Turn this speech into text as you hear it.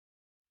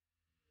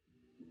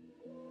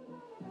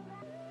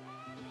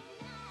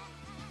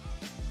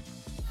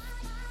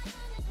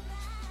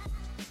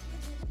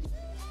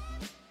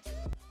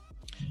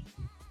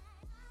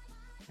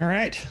All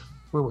right,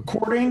 we're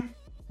recording,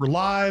 we're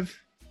live,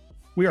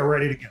 we are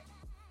ready to go.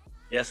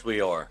 Yes,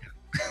 we are.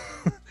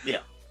 Yeah.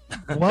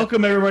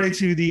 Welcome, everybody,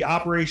 to the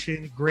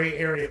Operation Gray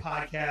Area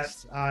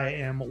podcast. I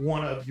am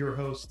one of your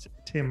hosts,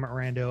 Tim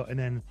Mirando, and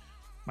then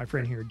my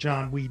friend here,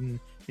 John Whedon,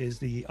 is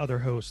the other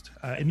host.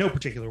 In no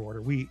particular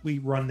order, we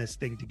run this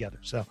thing together.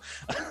 So,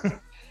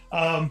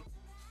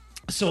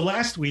 so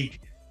last week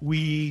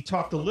we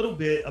talked a little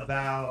bit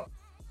about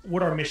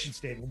what our mission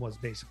statement was,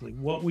 basically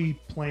what we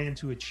plan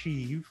to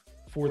achieve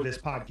for this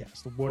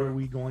podcast. What are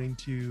we going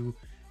to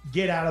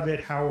get out of it?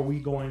 How are we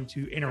going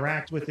to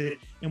interact with it?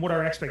 And what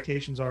our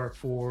expectations are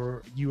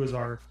for you as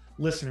our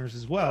listeners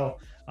as well,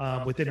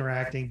 with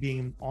interacting,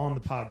 being on the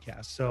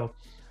podcast. So,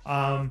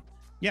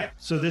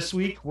 so this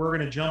week we're going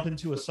to jump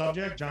into a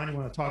subject. John, you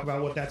want to talk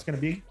about what that's going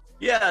to be?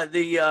 Yeah,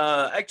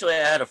 actually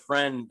I had a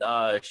friend,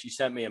 she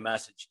sent me a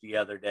message the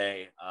other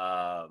day,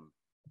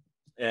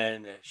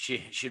 and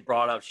she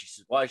brought up, she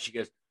says, why? She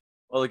goes,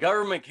 well, the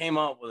government came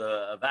up with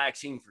a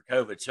vaccine for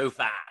COVID so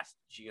fast.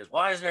 She goes,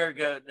 why isn't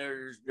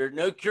there's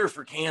no cure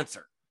for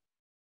cancer?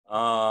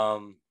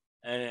 And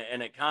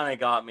it kind of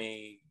got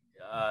me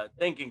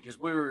thinking, because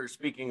we were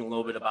speaking a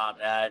little bit about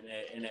that,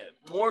 and it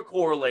more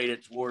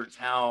correlated towards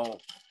how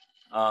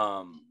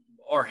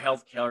our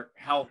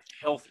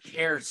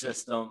healthcare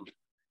system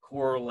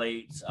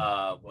correlates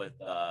with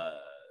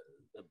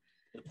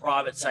the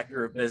private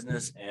sector of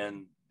business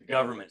and the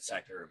government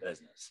sector of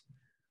business.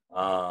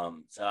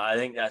 So I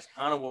think that's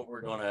kind of what we're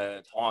going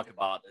to talk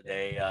about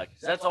today, because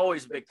that's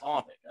always a big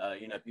topic.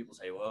 People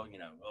say, well,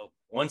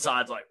 one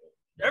side's like, well,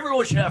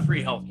 everyone should have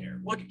free healthcare.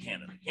 Look at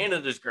Canada.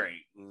 Canada's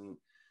great. And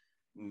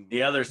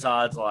the other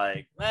side's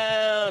like,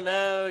 well,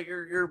 no,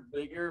 you're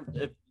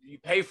if you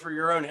pay for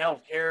your own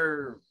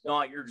healthcare,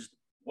 not, you're just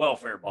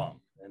welfare bum.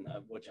 And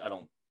which I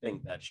don't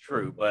think that's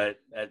true, but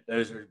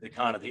those are the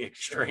kind of the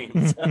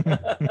extremes.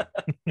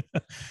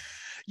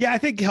 Yeah, I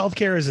think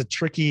healthcare is a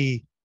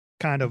tricky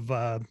kind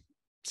of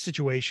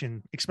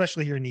situation,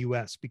 especially here in the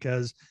US,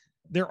 because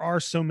there are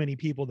so many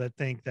people that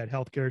think that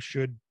healthcare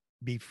should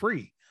be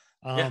free.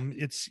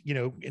 It's,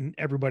 in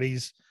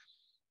everybody's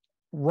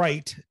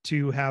right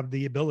to have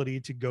the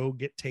ability to go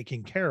get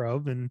taken care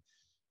of and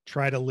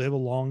try to live a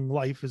long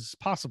life as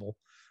possible.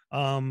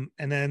 And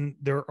then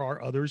there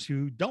are others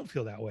who don't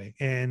feel that way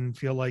and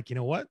feel like,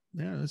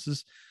 this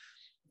is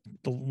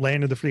the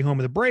land of the free, home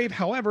of the brave.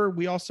 However,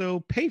 we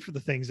also pay for the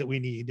things that we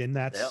need, and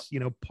that's,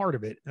 part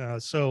of it.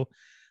 So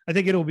I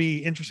think it'll be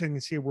interesting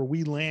to see where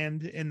we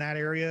land in that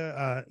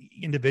area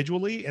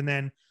individually. And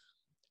then,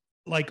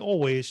 like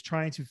always,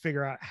 trying to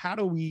figure out how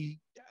do we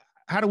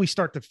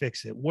start to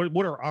fix it?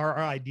 What are our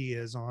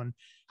ideas on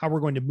how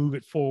we're going to move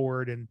it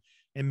forward, and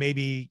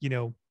maybe,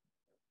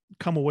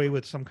 come away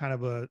with some kind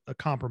of a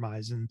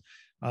compromise. And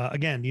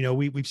again,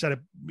 we've said it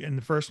in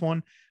the first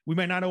one, we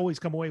might not always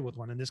come away with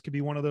one, and this could be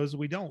one of those that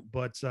we don't,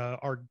 but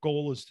our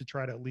goal is to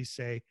try to at least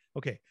say,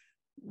 okay,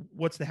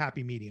 what's the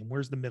happy medium?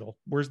 Where's the middle?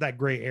 Where's that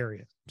gray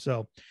area?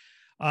 So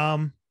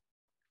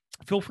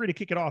feel free to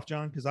kick it off,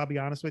 John, because I'll be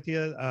honest with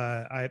you.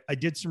 I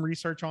did some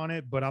research on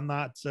it, but I'm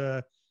not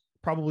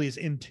probably as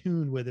in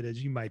tune with it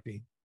as you might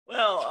be.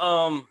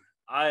 Well,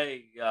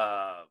 I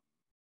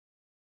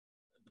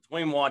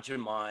between watching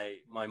my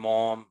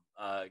mom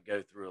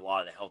go through a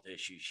lot of the health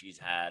issues she's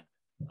had,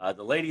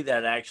 the lady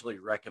that actually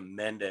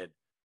recommended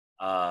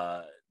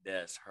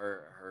this,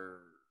 her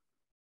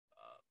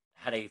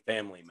had a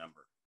family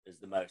member, is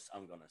the most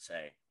I'm going to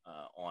say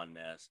on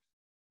this.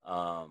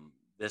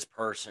 This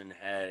person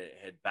had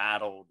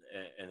battled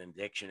an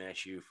addiction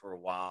issue for a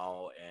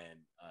while, and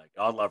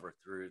God love her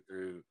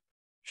through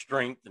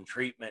strength and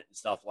treatment and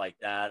stuff like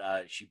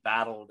that. She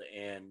battled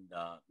and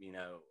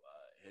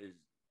has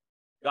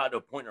got to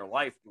a point in her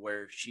life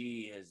where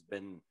she has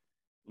been,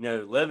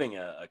 living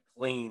a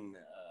clean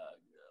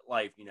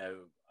life.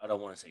 I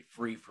don't want to say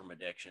free from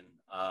addiction,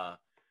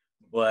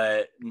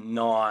 but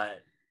not.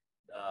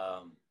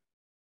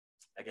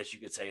 I guess you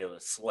could say a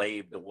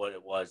slave to what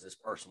it was this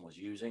person was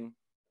using.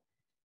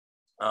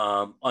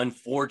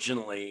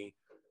 Unfortunately,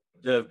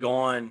 to have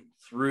gone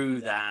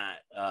through that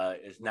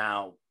is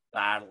now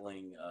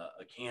battling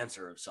a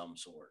cancer of some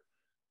sort.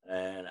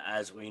 And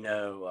as we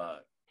know,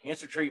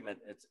 cancer treatment,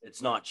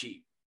 it's not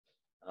cheap.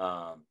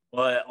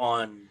 But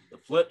on the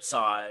flip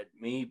side,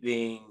 me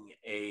being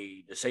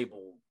a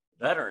disabled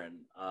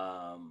veteran,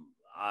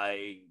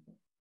 I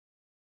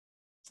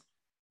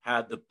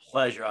had the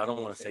pleasure, I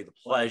don't want to say the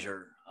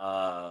pleasure,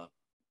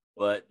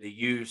 but the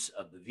use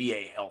of the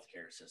VA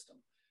healthcare system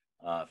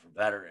for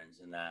veterans,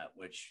 and that,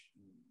 which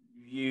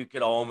you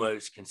could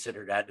almost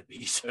consider that to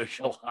be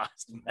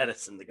socialized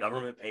medicine. The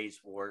government pays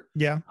for it.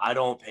 Yeah. I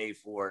don't pay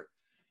for it.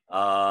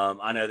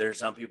 I know there's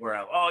some people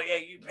around, oh yeah,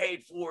 you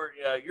paid for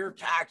it, your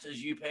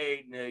taxes you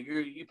paid,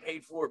 you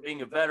paid for it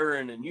being a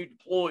veteran, and you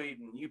deployed,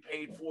 and you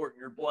paid for it in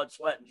your blood,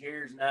 sweat, and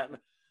tears, and that.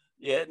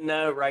 Yeah,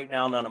 no, right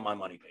now none of my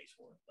money pays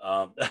for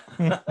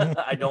it.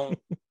 I don't.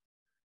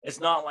 It's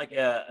not like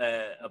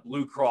a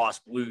Blue Cross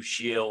Blue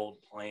Shield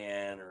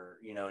plan, or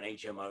an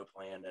HMO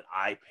plan that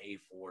I pay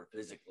for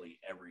physically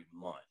every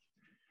month.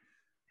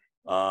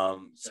 I've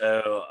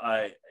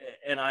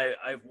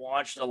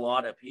watched a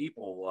lot of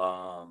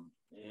people,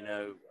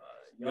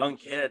 young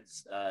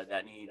kids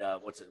that need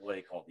what do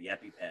they call it, the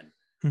EpiPen,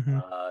 Mm-hmm.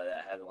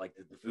 that have like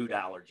the food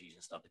allergies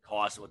and stuff. The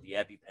cost of what the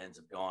EpiPens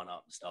have gone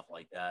up and stuff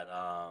like that.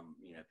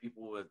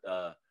 People with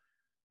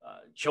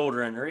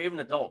children or even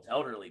adults,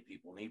 elderly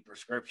people need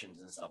prescriptions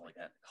and stuff like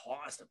that. The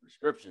cost of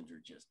prescriptions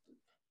are just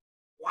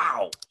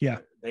wow. Yeah,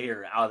 they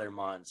are out of their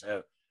mind.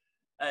 So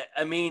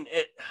I mean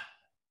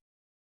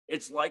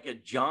it's like a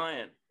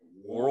giant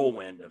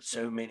whirlwind of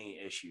so many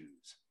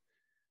issues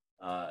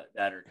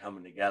that are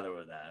coming together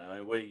with that. I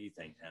mean, what do you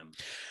think, Tim?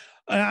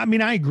 I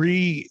mean, I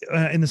agree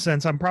in the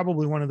sense I'm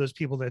probably one of those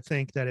people that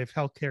think that if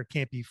healthcare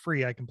can't be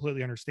free, I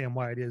completely understand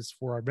why it is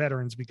for our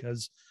veterans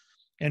because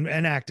and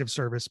active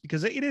service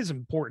because it is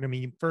important. I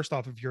mean, first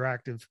off, if you're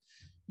active,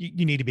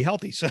 you need to be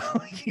healthy, so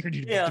you're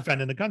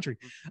defending the country.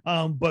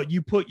 But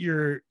you put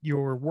your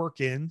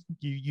work in,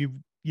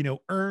 you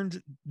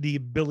earned the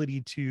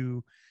ability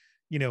to,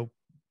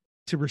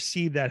 to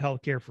receive that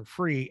healthcare for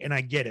free, and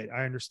I get it.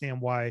 I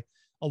understand why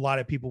a lot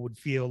of people would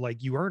feel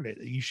like you earned it.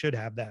 You should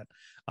have that.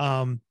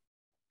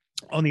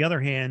 On the other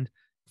hand,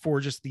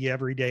 for just the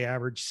everyday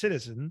average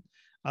citizen,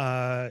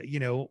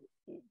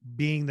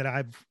 being that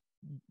I've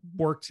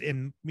worked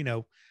in,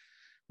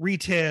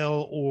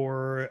 retail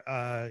or,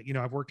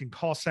 I've worked in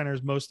call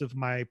centers most of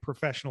my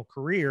professional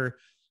career,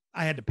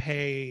 I had to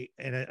pay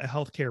a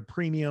healthcare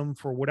premium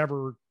for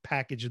whatever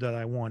package that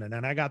I wanted.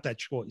 And I got that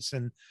choice.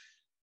 And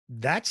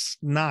that's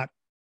not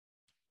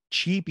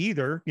cheap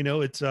either.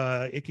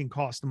 It can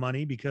cost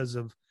money because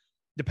of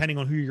depending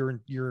on who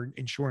your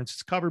insurance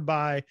is covered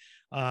by,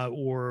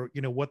 or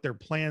what their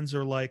plans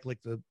are like. Like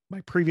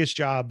my previous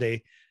job,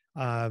 the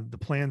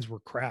plans were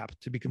crap,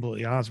 to be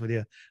completely honest with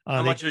you.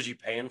 How much was you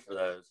paying for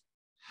those?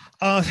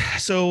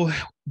 So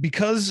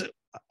because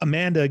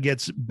Amanda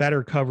gets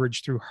better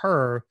coverage through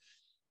her,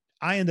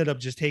 I ended up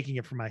just taking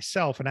it for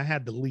myself, and I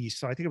had the lease.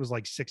 So I think it was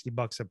like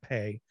 $60 a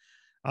pay.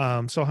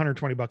 So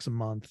 $120 a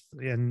month,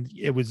 and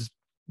it was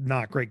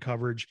not great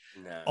coverage.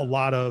 No. A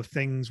lot of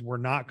things were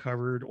not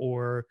covered,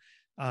 or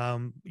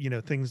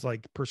things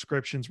like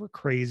prescriptions were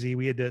crazy.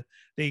 They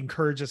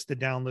encourage us to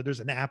download. There's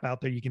an app out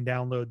there you can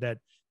download that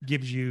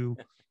gives you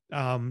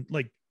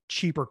like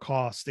cheaper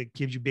costs. That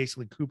gives you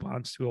basically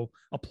coupons to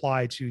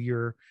apply to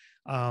your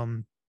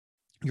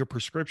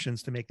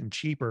prescriptions to make them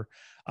cheaper.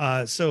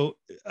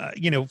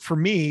 For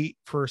me,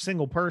 for a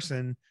single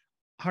person,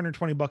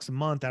 $120 a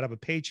month out of a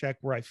paycheck,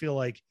 where I feel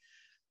like,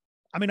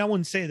 I mean, I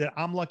wouldn't say that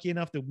I'm lucky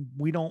enough that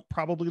we don't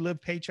probably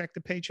live paycheck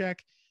to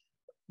paycheck,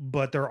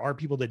 but there are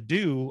people that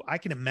do. I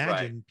can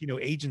imagine, right,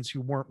 agents who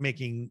were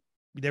making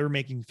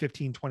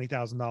 $15,000,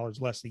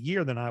 $20,000 less a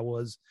year than I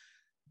was.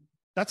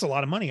 That's a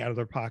lot of money out of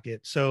their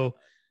pocket. So,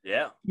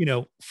 yeah,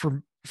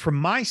 from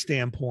my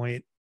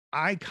standpoint,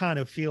 I kind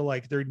of feel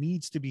like there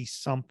needs to be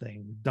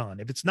something done.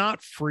 If it's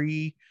not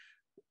free,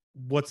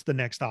 what's the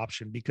next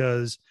option?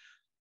 Because,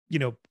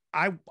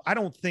 I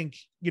don't think,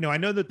 I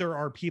know that there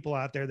are people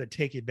out there that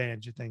take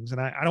advantage of things. And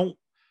I don't,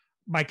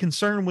 my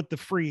concern with the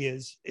free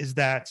is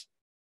that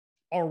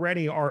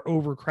already are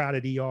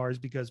overcrowded ERs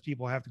because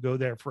people have to go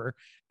there for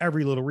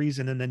every little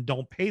reason and then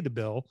don't pay the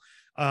bill.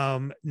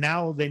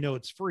 Now they know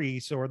it's free.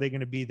 So are they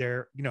going to be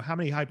there? How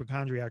many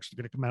hypochondriacs are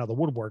going to come out of the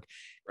woodwork?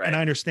 Right. And I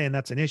understand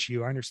that's an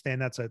issue. I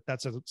understand that's a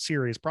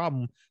serious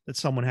problem that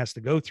someone has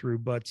to go through.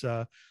 But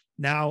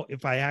now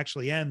if I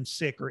actually am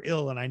sick or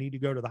ill and I need to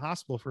go to the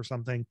hospital for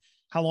something,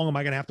 how long am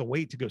I going to have to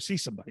wait to go see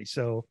somebody?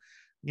 So,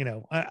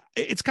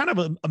 it's kind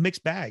of a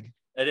mixed bag.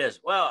 It is.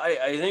 Well,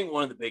 I think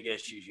one of the big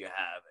issues you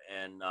have,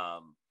 and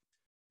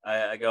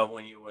I go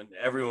when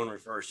everyone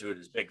refers to it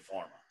as big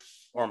pharma,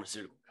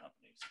 pharmaceutical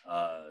companies,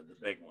 the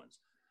big ones.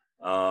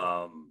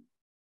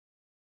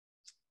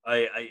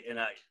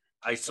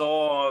 I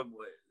saw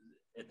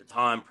at the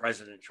time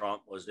President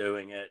Trump was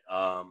doing it.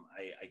 I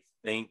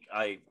think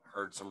I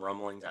heard some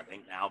rumblings. I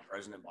think now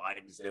President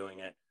Biden's doing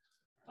it.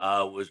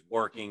 Was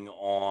working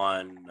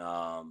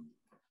on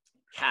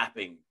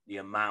capping the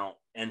amount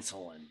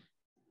insulin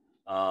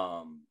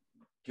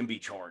can be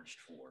charged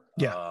for.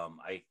 Yeah.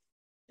 I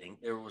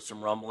think there was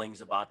some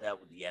rumblings about that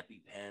with the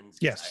EpiPens.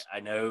 Yes. I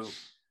know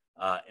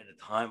at the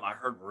time I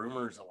heard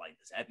rumors of like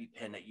this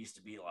EpiPen that used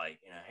to be like,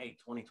 hey,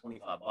 $20,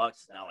 $25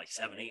 is now like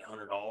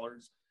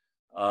 $700-800.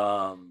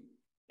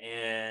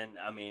 And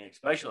I mean,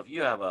 especially if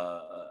you have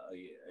a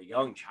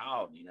young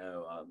child,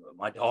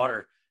 my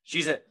daughter,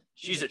 she's at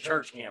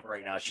church camp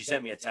right now. She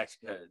sent me a text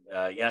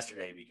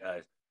yesterday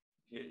because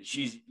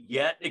she's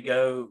yet to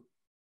go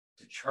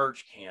to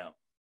church camp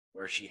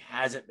where she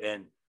hasn't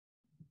been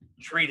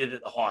treated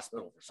at the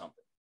hospital for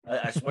something.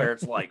 I swear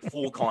it's like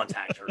full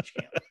contact church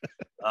camp.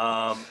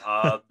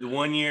 The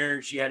 1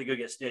 year she had to go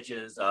get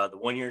stitches. The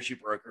 1 year she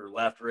broke her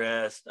left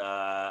wrist.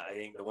 I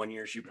think the 1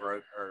 year she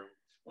broke her,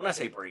 when I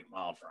say break,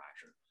 mild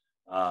fracture,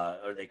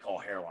 or they call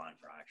hairline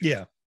fracture.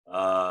 Yeah.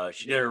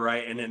 She did it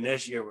right. And then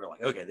this year we're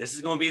like, okay, this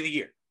is going to be the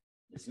year.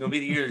 This is going to be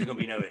the year. There's going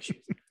to be no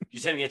issues. She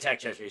sent me a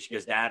text yesterday. She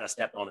goes, Dad, I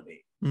stepped on a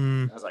bee.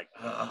 I was like,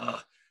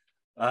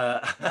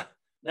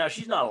 Now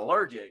she's not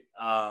allergic,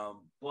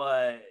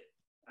 but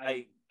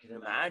I can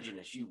imagine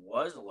if she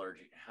was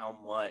allergic, how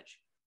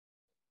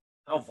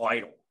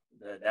vital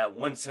that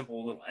one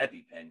simple little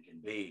EpiPen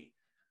can be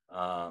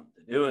to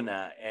doing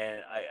that.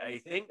 And I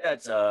think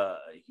that's a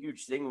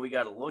huge thing we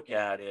got to look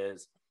at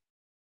is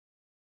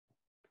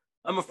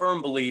I'm a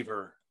firm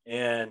believer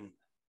in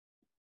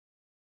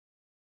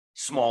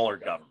smaller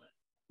government.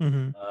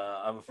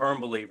 I'm a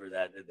firm believer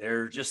that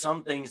there are just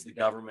some things the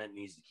government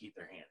needs to keep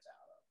their hands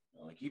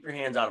out of. Like, keep your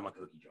hands out of my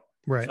cookie jar.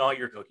 Right. It's not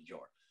your cookie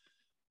jar.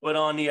 But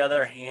on the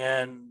other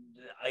hand,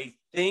 I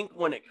think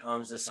when it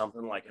comes to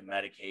something like a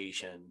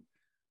medication,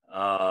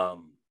 I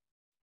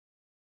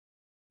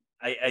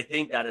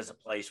think that is a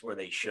place where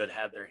they should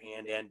have their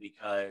hand in,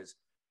 because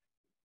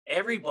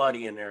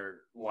everybody in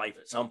their life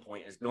at some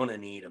point is going to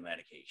need a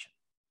medication,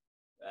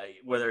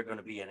 whether it's going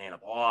to be an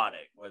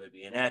antibiotic, whether it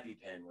be an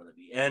EpiPen, whether it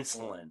be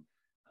insulin,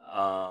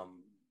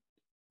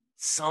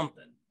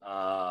 something.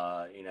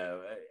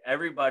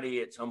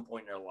 Everybody at some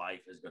point in their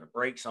life is going to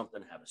break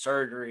something, have a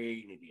surgery,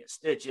 you need to get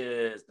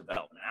stitches,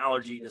 develop an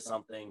allergy to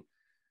something.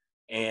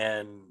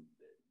 And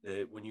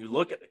when you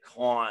look at the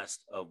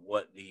cost of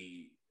what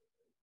the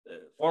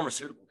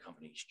pharmaceutical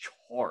companies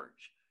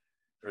charge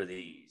for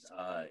these,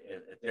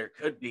 if there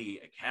could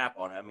be a cap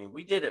on it. I mean,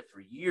 we did it for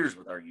years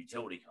with our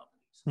utility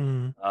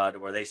companies, to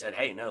where they said,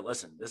 hey, no,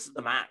 listen, this is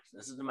the max.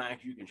 This is the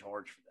max you can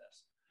charge for this.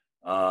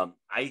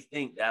 I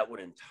think that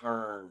would in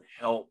turn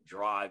help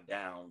drive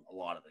down a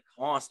lot of the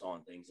cost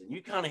on things. And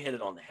you kind of hit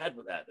it on the head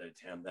with that, though,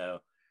 Tim,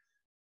 though.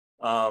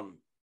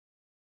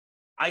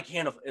 I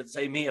can't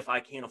say me if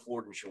I can't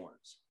afford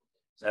insurance.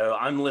 So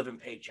I'm living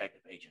paycheck to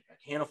paycheck. I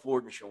can't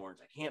afford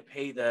insurance. I can't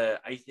pay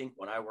I think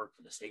when I worked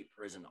for the state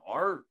prison,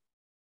 our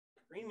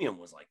premium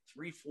was like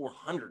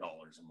 $300-400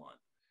 a month.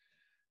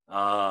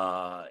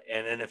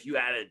 And then if you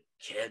added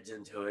kids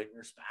into it,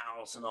 your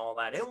spouse and all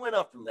that, it went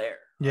up from there.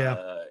 Yeah.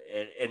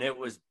 And it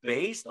was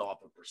based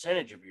off a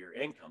percentage of your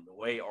income. The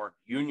way our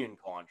union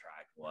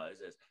contract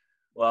is,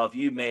 well, if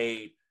you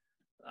made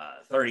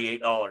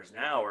 $38 an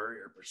hour,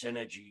 your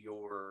percentage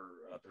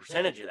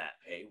of that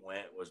pay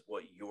was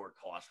what your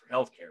cost for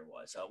healthcare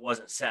was. So it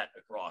wasn't set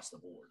across the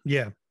board.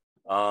 Yeah.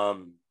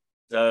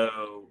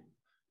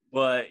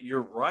 But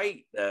you're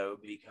right, though,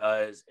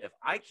 because if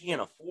I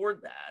can't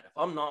afford that, if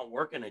I'm not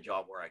working a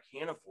job where I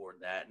can't afford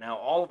that, now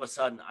all of a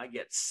sudden I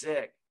get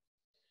sick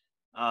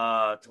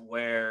to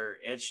where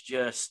it's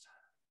just,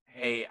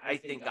 hey, I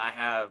think I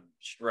have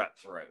strep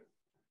throat.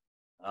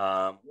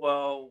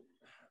 Well,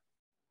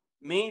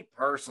 me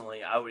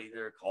personally, I would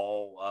either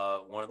call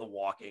one of the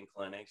walk-in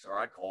clinics, or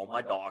I'd call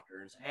my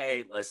doctor and say,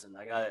 hey, listen,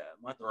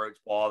 my throat's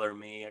bothering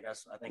me.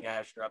 I think I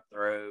have strep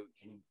throat.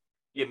 Can you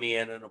get me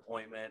in an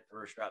appointment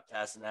for a strep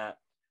test and that?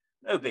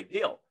 No big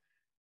deal.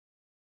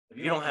 If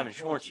you don't have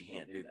insurance, you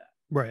can't do that.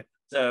 Right.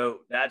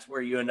 So that's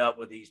where you end up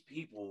with these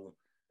people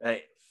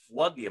that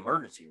flood the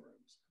emergency rooms.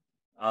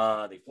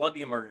 They flood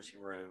the emergency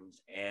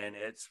rooms, and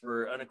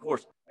of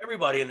course,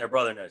 everybody and their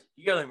brother knows,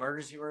 you go to the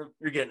emergency room,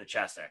 you're getting a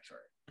chest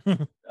x-ray.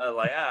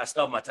 I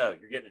stubbed my toe,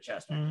 you're getting a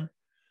chest x-ray.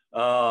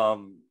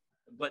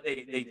 But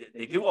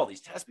they do all these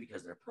tests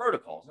because they're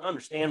protocols, and I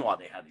understand why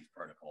they have these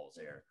protocols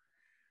there.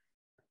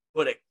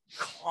 But it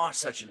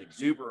costs such an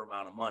exuberant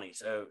amount of money.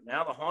 So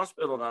now the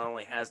hospital not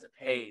only has to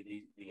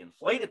pay the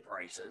inflated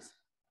prices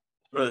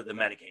for the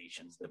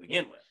medications to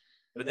begin with,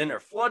 but then they're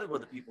flooded with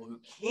the people who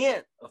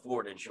can't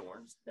afford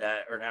insurance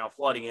that are now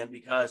flooding in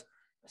because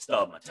I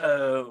stubbed my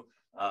toe,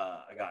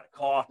 I got a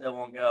cough that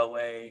won't go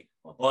away,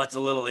 my butt's a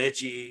little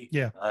itchy,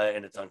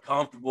 and it's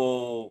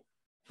uncomfortable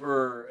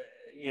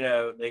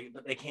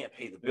they can't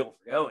pay the bill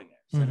for going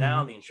there. So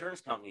now the insurance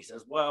company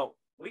says, well,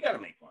 we got to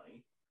make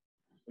money.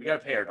 We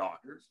got to pay our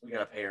doctors. We got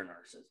to pay our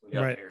nurses.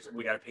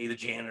 We got to pay the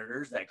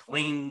janitors that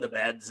clean the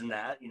beds and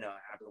that,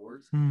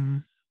 afterwards.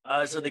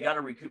 So they got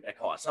to recoup that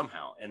cost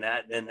somehow. And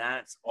that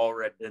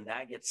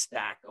gets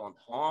stacked on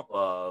top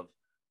of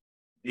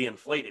the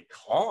inflated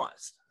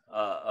cost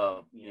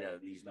of,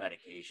 these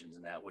medications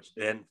and that, which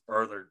then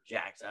further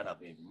jacks that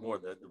up even more.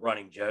 The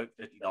running joke,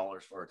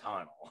 $50 for a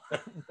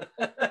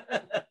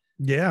Tylenol.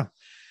 Yeah.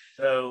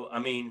 So, I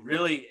mean,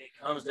 really it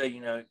comes to,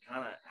 kind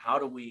of how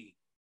do we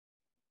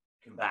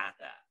combat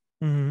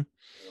that?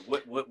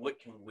 What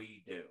can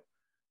we do?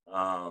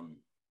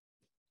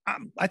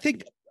 I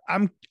think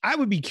I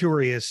would be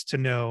curious to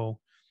know,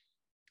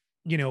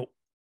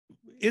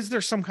 is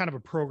there some kind of a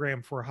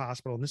program for a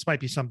hospital? And this might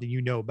be something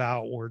you know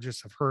about or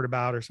just have heard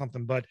about or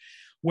something, but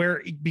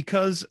where,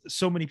 because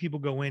so many people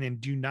go in and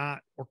do not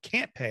or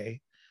can't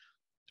pay,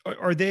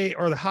 are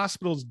the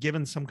hospitals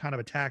given some kind of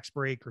a tax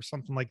break or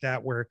something like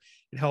that, where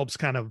it helps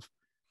kind of,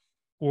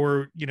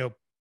 or,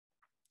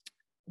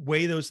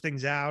 weigh those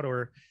things out?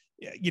 Or,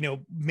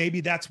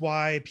 maybe that's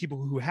why people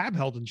who have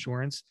health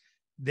insurance,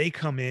 they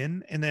come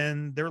in and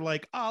then they're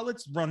like, oh,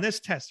 let's run this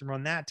test and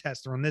run that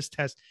test and run this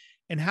test.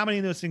 And how many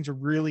of those things are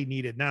really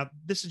needed? Now,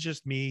 this is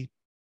just me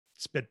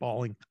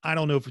spitballing. I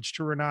don't know if it's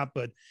true or not,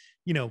 but,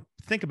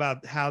 think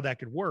about how that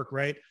could work,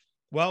 right?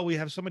 Well, we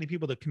have so many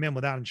people that come in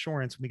without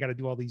insurance, and we got to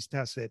do all these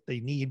tests that they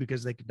need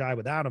because they could die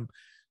without them.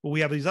 well, we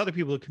have these other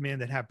people who come in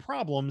that have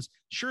problems.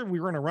 Sure,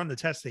 we're going to run the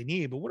tests they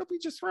need, but what if we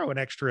just throw an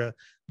extra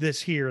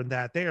this here and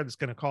that there that's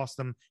going to cost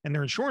them, and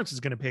their insurance is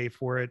going to pay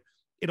for it?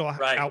 It'll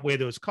outweigh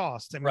those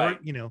costs. And we're,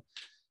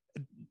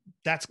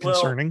 that's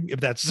concerning if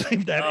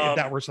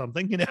that were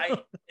something,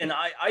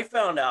 I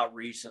found out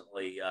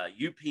recently,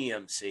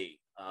 UPMC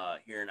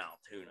here in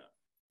Altoona,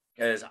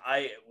 because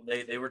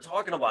they were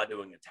talking about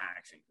doing a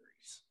tax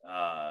increase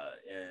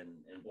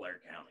in Blair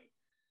County.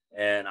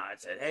 And I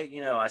said, hey,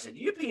 I said,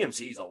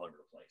 UPMC's all over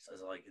the place. I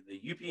was like, the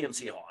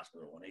UPMC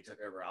hospital, when they took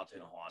over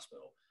Altoona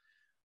Hospital,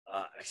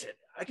 I said,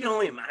 I can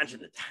only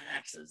imagine the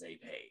taxes they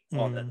pay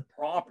on the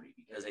property,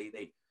 because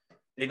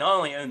they not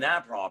only own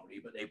that property,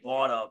 but they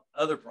bought up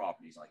other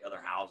properties, like other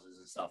houses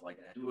and stuff like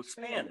that, to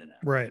expand in that.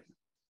 Right.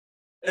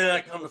 And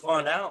I come to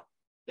find out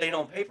they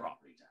don't pay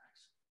property tax.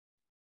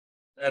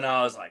 And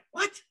I was like,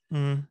 what? I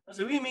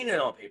said, what do you mean they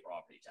don't pay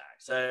property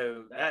tax?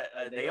 So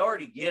they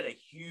already get a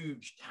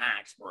huge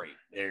tax break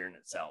there in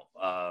itself.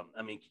 I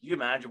mean, can you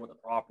imagine what the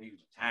property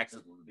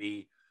taxes would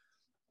be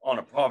on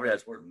a property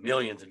that's worth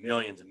millions and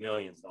millions and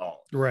millions of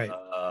dollars? Right.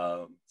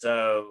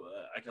 So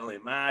I can only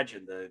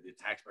imagine the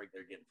tax break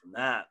they're getting from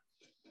that.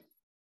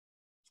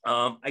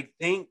 I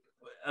think,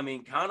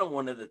 kind of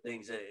one of the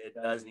things that it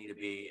does need to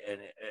be,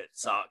 and it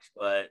sucks,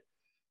 but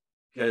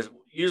because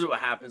usually what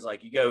happens,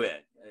 like you go in,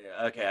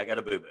 okay, I got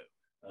a boo-boo.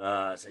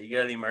 So you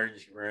go to the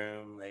emergency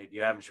room. Do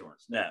you have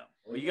insurance? No.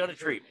 Well, you got to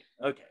treat me.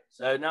 Okay.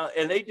 So now,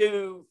 and they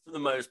do, for the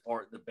most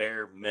part, the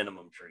bare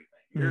minimum treatment.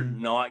 You're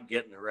not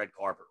getting the red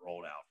carpet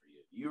rolled out for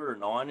you. You are a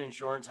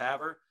non-insurance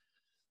haver,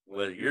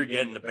 well, you're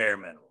getting the bare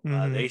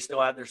minimum. They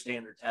still have their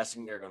standard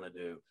testing they're going to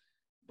do.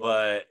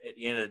 But at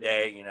the end of the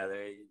day,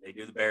 they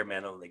do the bare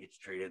minimum. They get you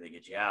treated. They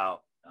get you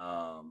out.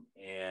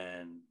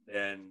 And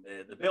then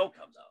the bill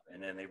comes up,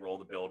 and then they roll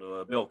the bill to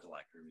a bill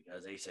collector,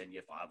 because they send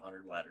you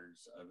 500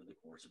 letters over the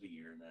course of a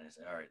year. And then they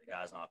say, all right, the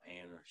guy's not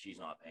paying or she's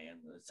not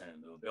paying. Let's send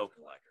them to a bill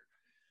collector.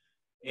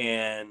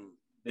 And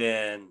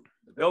then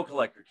the bill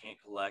collector can't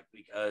collect,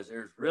 because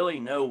there's really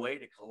no way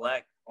to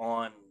collect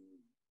on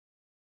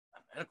a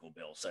medical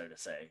bill, so to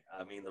say.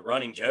 I mean, the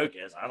running joke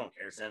is, I don't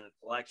care, send it to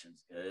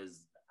collections,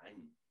 because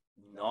I'm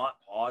not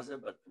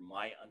positive, but from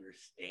my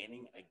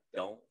understanding, I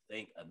don't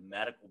think a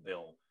medical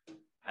bill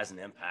has an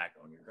impact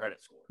on your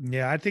credit score.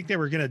 Yeah, I think they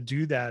were going to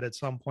do that at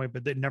some point,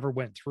 but they never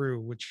went through,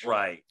 which,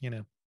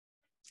 and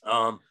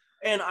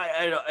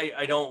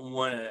I don't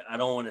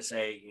want to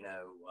say,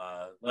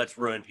 let's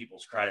ruin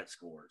people's credit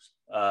scores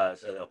so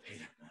they'll pay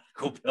their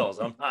medical bills.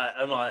 I'm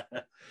not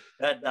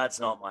that's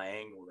not my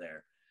angle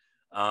there.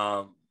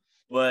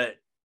 But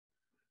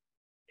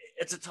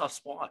it's a tough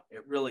spot.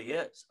 It really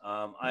is.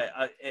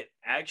 It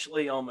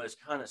actually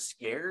almost kind of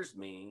scares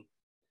me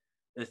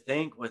to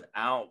think,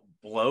 without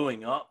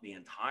blowing up the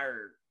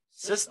entire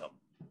system,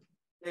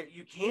 that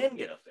you can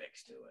get a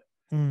fix to it.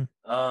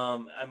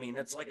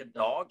 It's like a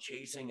dog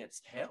chasing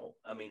its tail.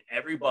 I mean,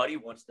 everybody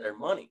wants their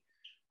money.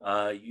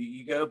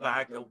 You go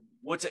back,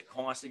 what's it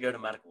cost to go to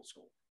medical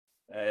school?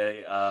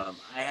 I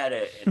had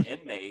an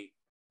inmate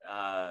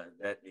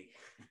that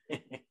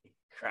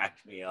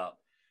cracked me up.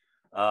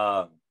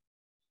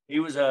 He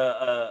was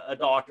a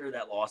doctor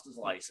that lost his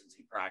license.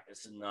 He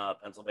practiced in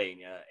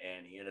Pennsylvania,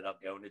 and he ended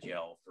up going to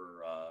jail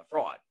for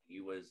fraud.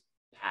 He was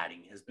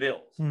padding his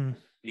bills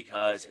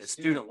because his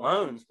student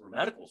loans for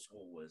medical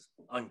school was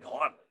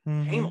ungodly.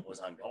 Payment was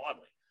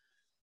ungodly.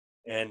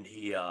 And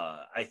he,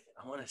 I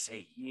want to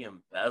say he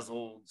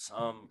embezzled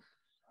some,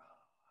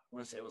 I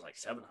want to say it was like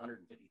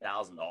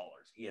 $750,000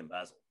 he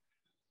embezzled.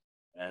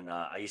 And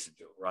I used to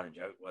run a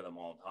joke with him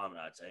all the time, and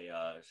I'd say,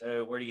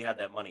 so where do you have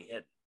that money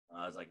hidden?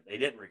 I was like, they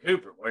didn't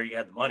recoup it. Where you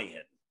had the money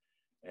hidden?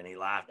 And he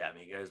laughed at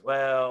me. He goes,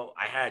 well,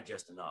 I had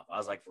just enough. I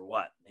was like, for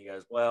what? And he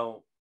goes,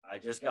 well, I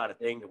just got a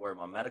thing to where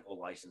my medical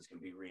license can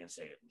be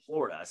reinstated in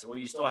Florida. I said, well,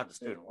 you still have the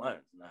student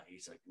loans. And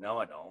he's like, no,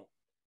 I don't.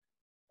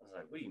 I was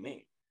like, what do you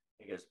mean?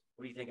 He goes,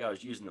 what do you think I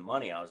was using the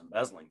money I was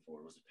embezzling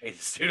for? Was to pay the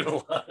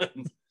student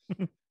loans.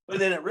 But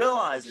then it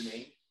realized to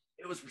me,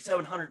 it was for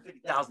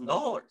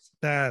 $750,000.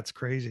 That's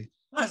crazy.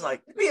 I was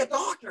like, to be a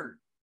doctor,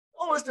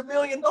 almost $1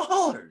 million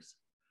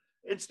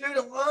in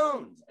student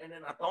loans. And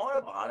then I thought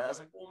about it. I was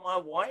like, well, my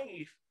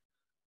wife,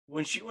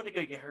 when she went to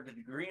go get her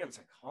degree in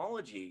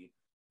psychology,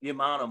 the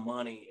amount of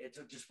money it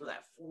took just for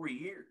that 4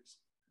 years,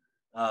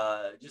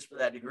 just for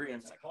that degree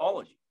in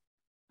psychology.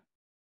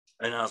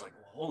 And I was like,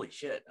 well, holy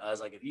shit. I was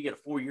like, if you get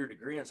a 4-year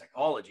degree in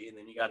psychology, and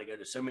then you got to go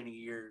to so many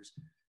years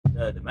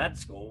to med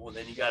school, and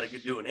then you got to go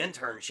do an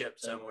internship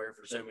somewhere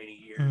for so many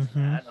years.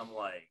 And I'm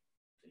like,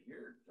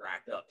 you're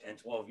racked up 10,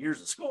 12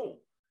 years of school.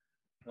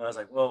 And I was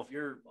like, well, if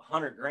you're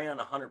 $100,000,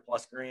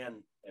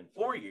 $100,000+ in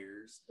 4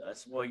 years,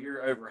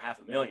 you're over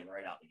 $500,000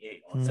 right out the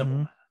gate on simple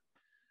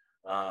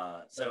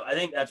math. So I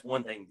think that's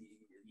one thing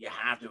you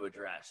have to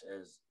address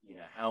is,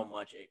 how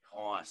much it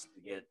costs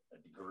to get a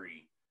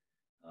degree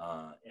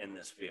in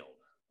this field.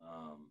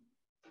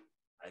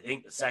 I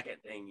think the second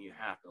thing you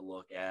have to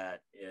look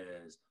at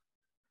is,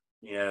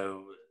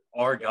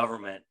 our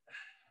government,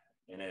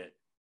 and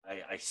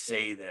I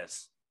say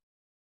this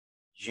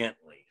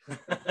gently,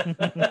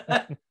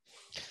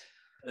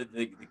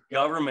 the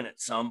government at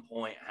some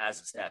point has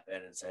to step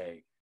in and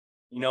say,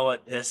 you know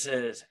what, this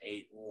is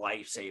a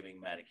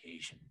life-saving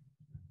medication.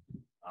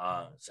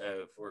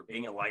 So for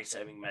being a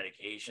life-saving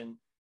medication,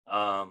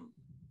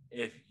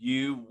 if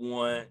you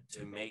want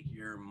to make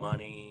your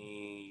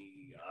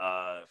money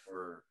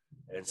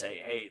and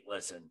say, hey,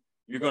 listen,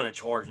 you're going to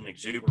charge an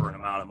exuberant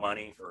amount of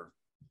money for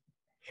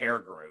hair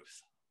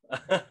growth,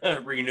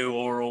 renewal,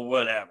 or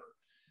whatever,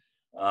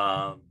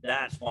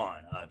 that's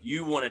fine. If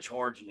you want to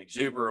charge an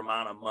exuberant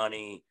amount of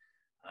money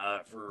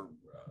for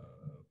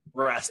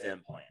breast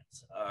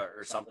implants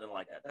or something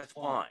like that, that's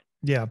fine.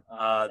 Yeah.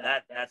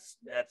 That's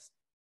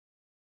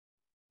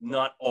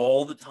not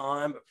all the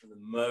time, but for the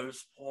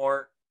most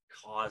part,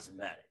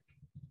 cosmetic.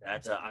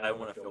 I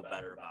want to feel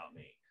better about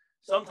me.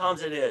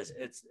 Sometimes it is.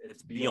 It's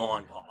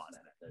beyond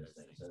cosmetic.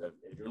 So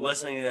if you're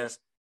listening to this,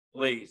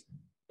 please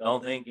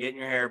don't think getting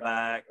your hair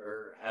back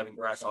or having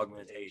breast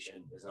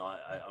augmentation is not.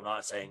 I'm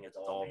not saying it's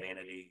all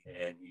vanity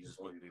and you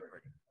just want to be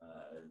pretty.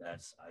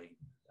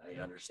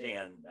 I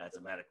understand that's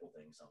a medical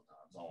thing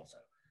sometimes also,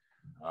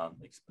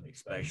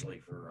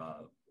 especially for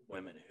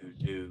women who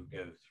do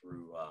go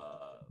through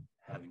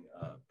having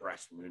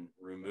breast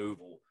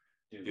removal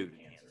due to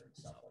cancer and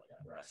stuff like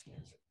that, breast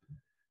cancer.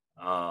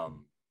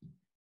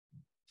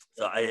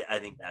 So I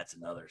think that's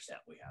another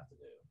step we have to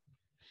do.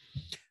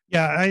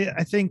 Yeah,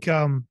 I think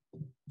I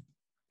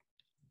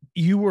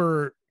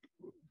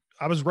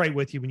was right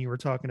with you when you were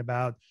talking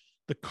about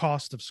the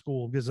cost of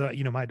school, because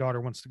my daughter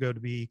wants to go to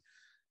be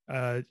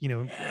a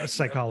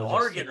psychologist.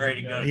 Daughter getting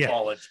ready to go to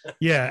college.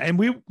 Yeah, and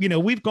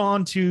we've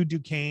gone to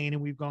Duquesne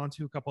and we've gone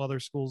to a couple other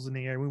schools in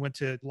the area. We went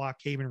to Lock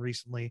Haven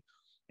recently,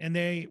 and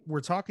they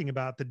were talking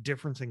about the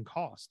difference in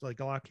cost. Like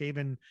Lock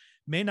Haven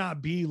may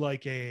not be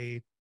like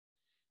a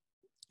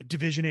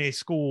Division A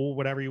school,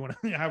 whatever you want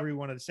to, however you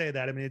want to say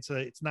that. I mean,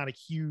 it's not a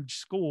huge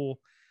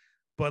school,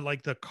 but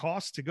like the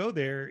cost to go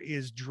there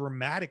is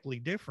dramatically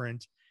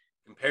different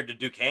compared to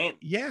Duquesne.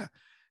 Yeah.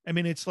 I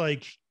mean, it's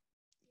like,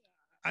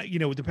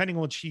 depending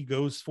on what she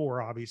goes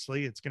for,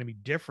 obviously it's going to be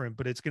different,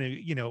 but it's going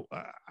to,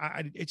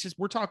 it's just,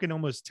 we're talking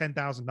almost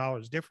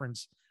 $10,000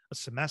 difference a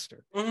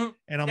semester. Mm-hmm.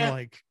 And I'm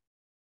like,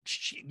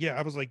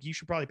 I was like, you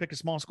should probably pick a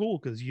small school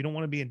because you don't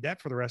want to be in debt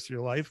for the rest of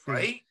your life.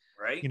 Right.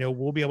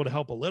 We'll be able to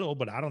help a little,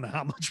 but I don't know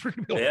how much we're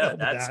going to be able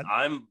to help with that.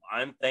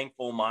 I'm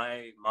thankful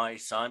my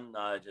son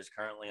just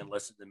currently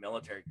enlisted in the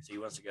military because he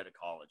wants to go to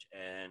college,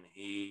 and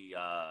he's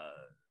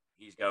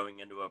going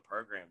into a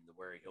program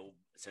where he'll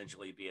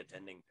essentially be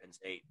attending Penn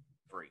State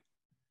free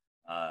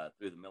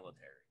through the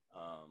military.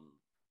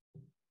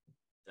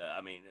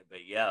 But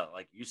yeah,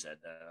 like you said,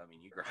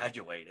 you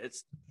graduate,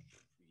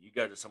 you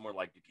go to somewhere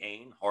like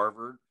Duquesne,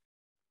 Harvard.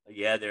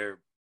 Yeah, they're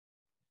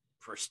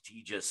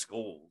prestigious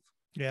schools.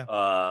 Yeah.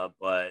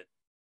 But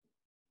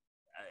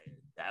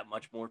that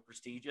much more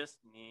prestigious?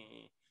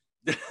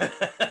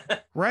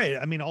 Right.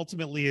 I mean,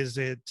 ultimately, is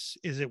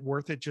it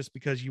worth it just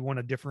because you want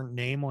a different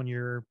name on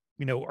your,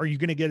 are you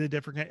going to get a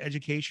different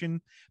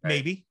education?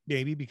 Right.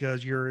 Maybe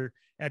because you're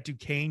at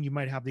Duquesne, you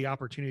might have the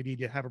opportunity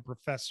to have a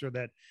professor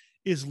that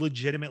is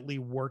legitimately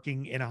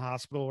working in a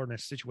hospital or in a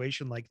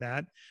situation like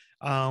that.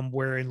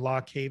 Where in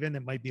Lock Haven,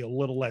 it might be a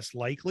little less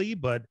likely,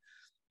 but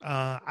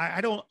I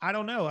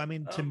don't know. I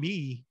mean, to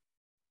me,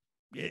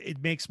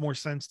 it makes more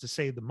sense to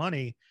save the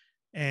money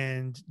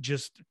and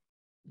just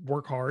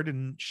work hard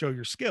and show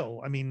your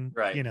skill. I mean,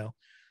 right.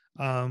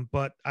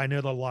 But I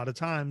know that a lot of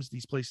times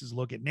these places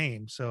look at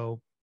names. So,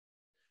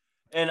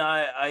 and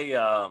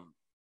I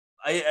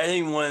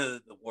think one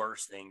of the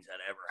worst things that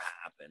ever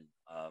happened,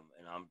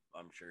 and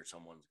I'm sure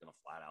someone's going to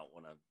flat out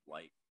want to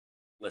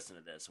listen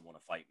to this and want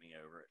to fight me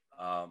over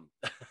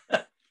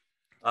it.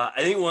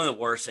 I think one of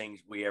the worst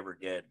things we ever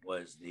did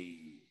was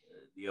the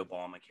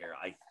Obamacare.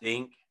 I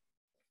think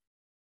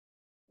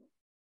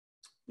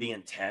the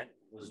intent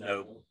was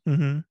noble.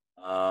 Mm-hmm.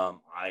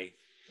 I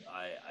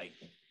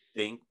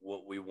think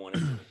what we wanted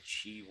to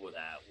achieve with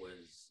that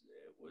was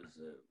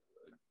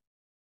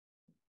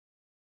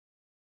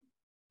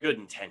good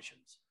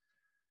intentions,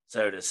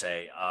 so to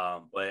say.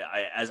 But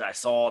as I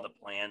saw the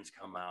plans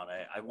come out,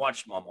 I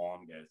watched my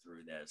mom go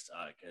through this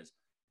because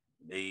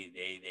they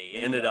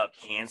ended up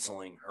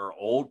canceling her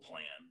old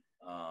plan,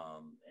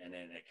 and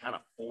then it kind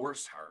of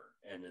forced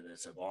her into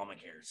this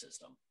Obamacare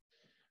system.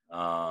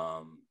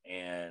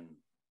 And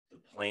the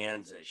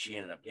plans that she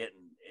ended up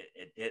getting,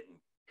 it didn't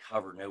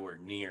cover nowhere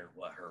near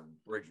what her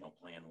original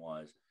plan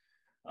was.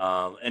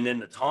 And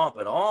then to top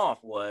it off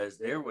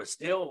there was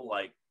still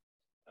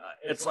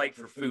it's like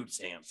for food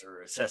stamps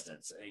or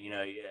assistance.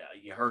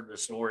 You heard the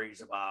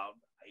stories about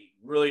I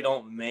really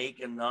don't make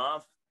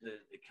enough to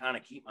kind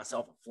of keep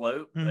myself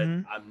afloat, but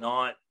I'm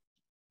not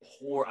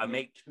poor. I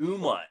make too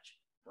much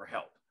for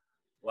help,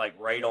 like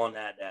right on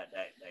that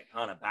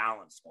kind of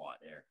balance spot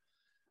there.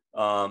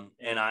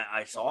 And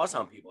I saw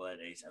some people that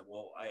day said,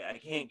 well, I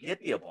can't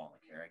get the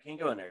Obamacare. I can't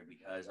go in there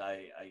because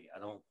I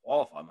don't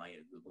qualify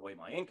the way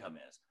my income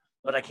is,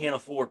 but I can't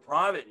afford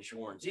private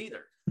insurance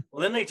either.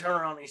 Well, then they turn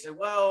around and they say,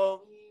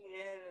 well,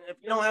 if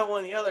you don't have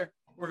one or the other,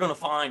 we're going to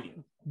fine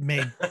you.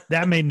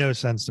 That made no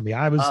sense to me.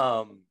 I was,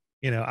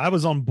 I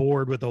was on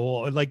board with the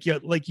whole, like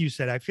you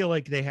said, I feel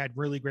like they had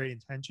really great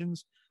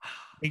intentions.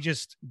 They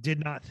just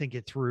did not think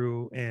it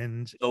through.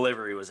 And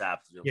delivery was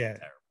absolutely yeah,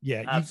 terrible.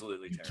 yeah,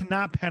 Absolutely you terrible.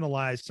 cannot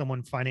penalize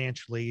someone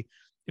financially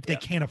if they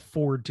can't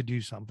afford to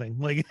do something.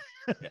 Like,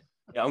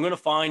 yeah, I'm going to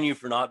fine you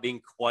for not being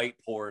quite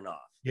poor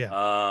enough.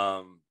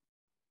 Yeah.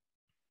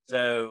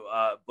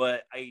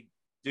 But I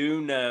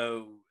do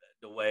know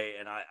the way,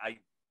 and I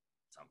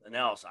something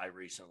else I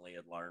recently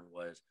had learned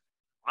was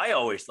I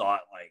always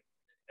thought, like,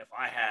 if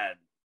I had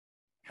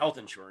health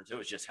insurance, it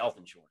was just health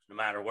insurance, no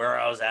matter where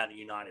I was at in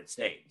the United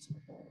States.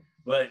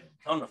 But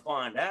come to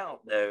find out,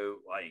 though,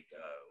 like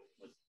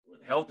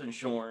with health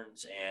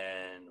insurance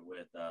and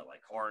with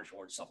like car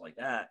insurance, stuff like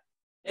that,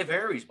 it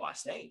varies by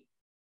state.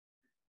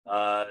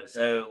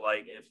 So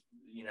like if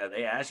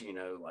they ask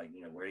like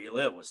where do you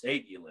live, what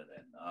state do you live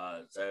in?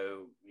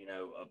 So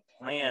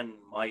a plan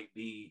might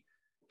be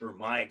for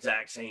my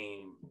exact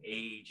same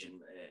age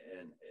and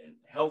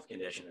health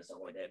condition and stuff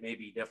like that may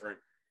be different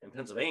in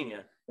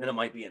Pennsylvania than it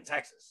might be in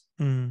Texas.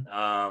 Mm.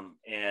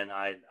 And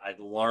I'd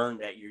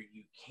learned that you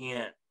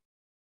can't.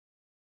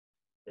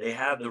 They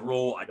have the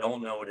rule. I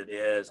don't know what it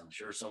is. I'm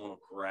sure someone will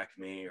correct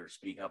me or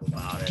speak up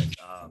about it.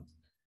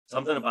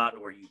 Something about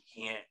where you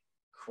can't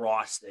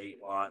cross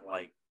state line,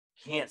 like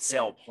can't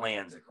sell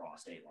plans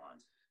across state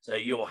lines. So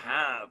you'll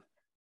have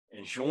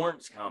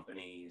insurance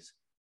companies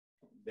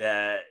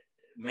that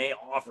may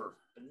offer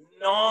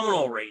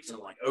phenomenal rates in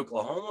like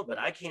Oklahoma, but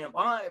I can't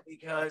buy it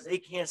because they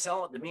can't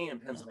sell it to me in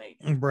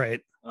Pennsylvania. Right.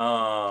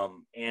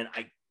 And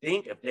I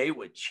think if they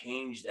would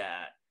change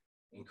that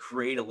and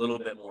create a little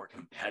bit more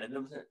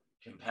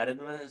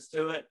competitiveness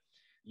to it,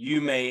 you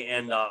may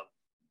end up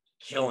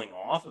killing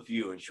off a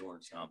few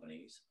insurance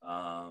companies.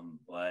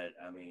 But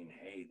I mean,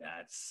 hey,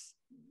 that's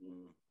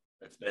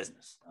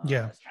business.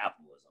 That's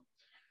capitalism.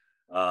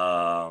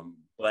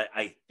 But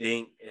I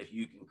think if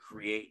you can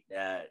create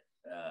that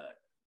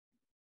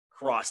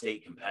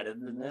cross-state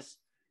competitiveness,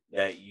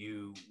 that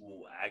you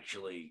will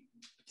actually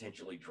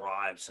potentially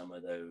drive some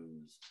of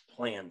those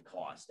planned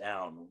costs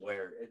down,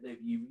 where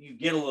you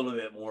get a little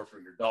bit more for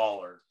your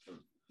dollar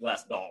for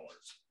less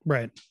dollars.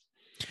 Right.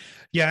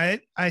 Yeah,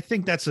 I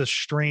think that's a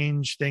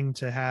strange thing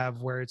to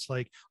have, where it's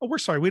like, oh, we're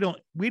sorry, we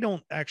don't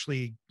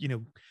actually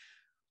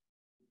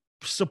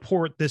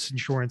support this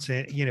insurance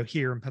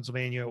here in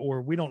Pennsylvania,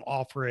 or we don't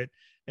offer it.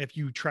 If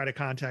you try to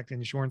contact an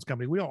insurance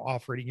company, we don't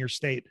offer it in your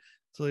state.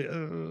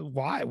 So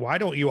why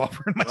don't you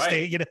offer in my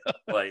state?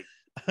 Like,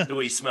 do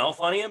we smell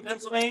funny in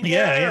Pennsylvania?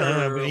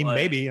 Yeah,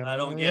 maybe. I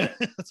don't get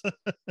it.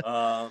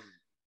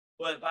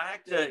 But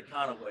back to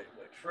kind of what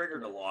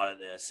triggered a lot of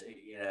this,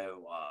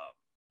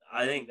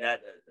 I think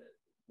that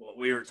what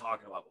we were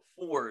talking about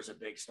before is a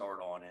big start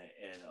on it,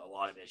 and a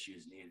lot of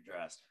issues need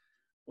addressed.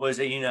 Was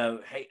that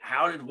hey,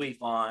 how did we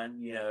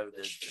find the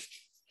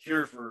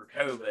cure for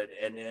COVID,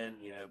 and then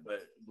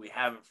but we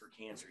haven't for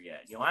cancer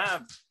yet? I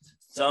have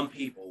some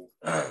people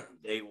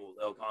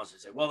they'll constantly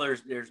say, well,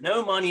 there's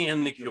no money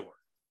in the cure.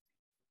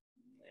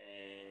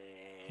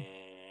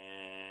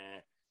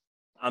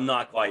 I'm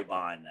not quite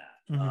buying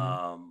that.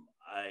 Mm-hmm.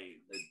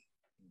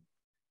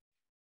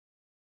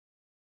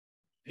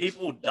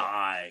 People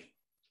die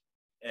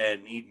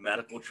and need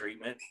medical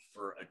treatment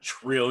for a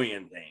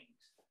trillion things.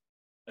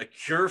 A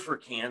cure for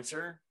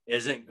cancer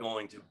isn't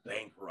going to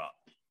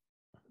bankrupt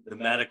the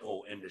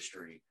medical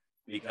industry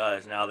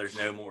because now there's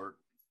no more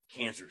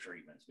cancer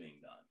treatments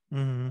being done.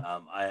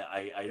 Mm-hmm.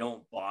 I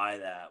don't buy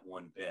that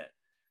one bit.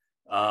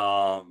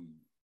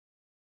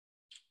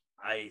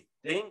 I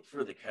think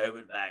for the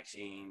COVID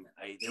vaccine,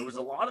 there was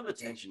a lot of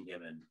attention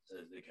given to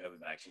the COVID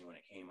vaccine when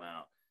it came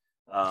out.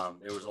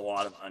 There was a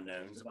lot of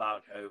unknowns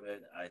about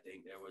COVID. I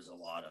think there was a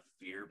lot of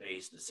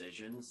fear-based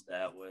decisions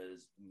that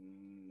was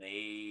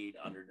made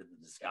under the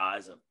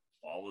disguise of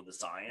follow the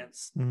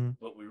science,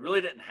 but we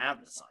really didn't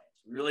have the science.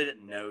 We really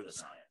didn't know the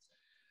science.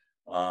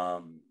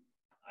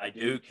 I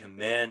do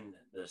commend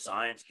the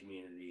science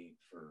community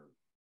for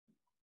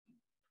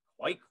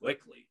quite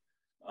quickly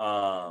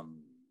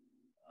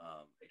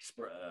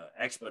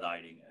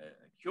expediting a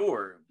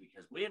cure,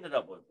 because we ended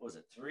up with, was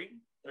it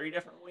three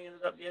different we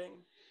ended up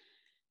getting?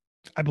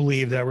 I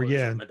believe that were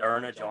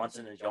Moderna,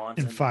 Johnson and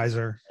Johnson, and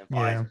Pfizer.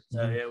 Yeah.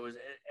 So it was,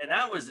 and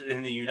that was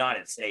in the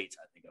United States,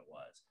 I think it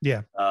was.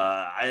 Yeah.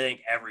 I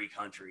think every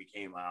country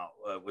came out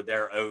with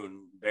their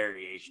own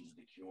variations of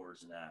the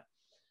cures and that.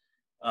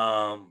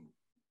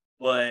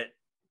 But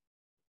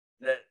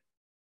that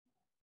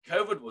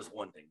COVID was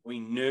one thing. We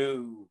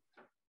knew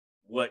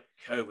what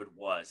COVID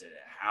was, and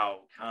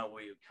how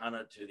kind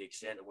of to the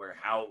extent of where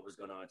how it was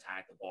going to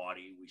attack the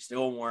body. We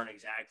still weren't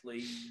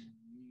exactly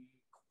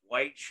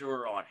quite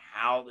sure on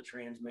how the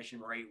transmission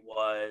rate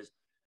was.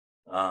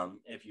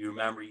 If you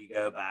remember, you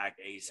go back,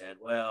 they said,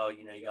 well,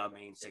 you got to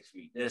maintain 6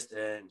 feet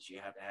distance. You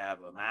have to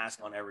have a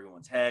mask on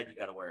everyone's head. You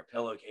got to wear a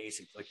pillowcase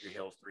and click your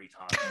heels 3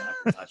 times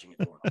after touching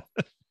a doorknob.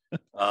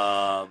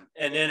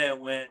 And then it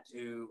went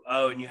to,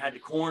 and you had to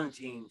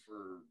quarantine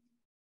for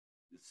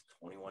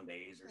 21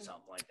 days or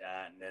something like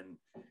that. And then,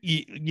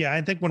 yeah,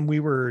 I think when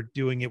we were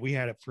doing it, we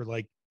had it for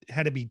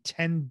had to be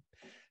 10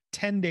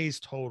 10 days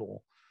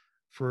total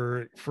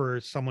for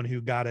someone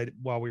who got it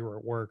while we were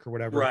at work or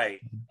whatever. Right.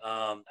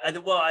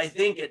 I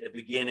think at the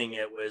beginning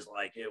it was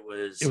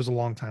a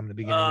long time in the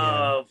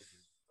beginning.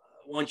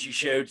 Once you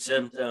showed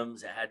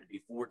symptoms, it had to be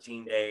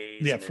 14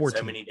 days. Yeah, and 14.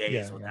 So many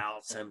days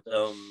without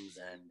symptoms,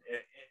 and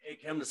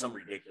it came to some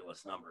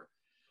ridiculous number.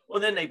 Well,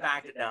 then they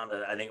backed it down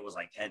to, I think it was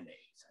like 10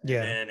 days. And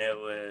then it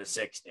was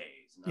 6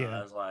 days. And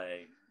I was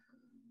like,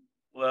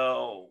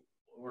 well,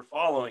 we're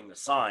following the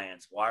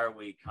science. Why are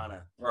we kind of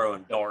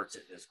throwing darts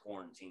at this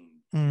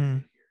quarantine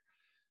period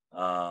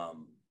here?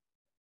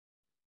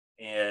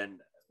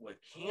 And with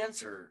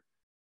cancer,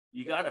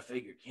 you got to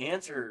figure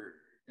cancer,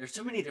 there's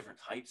so many different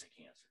types of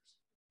cancers.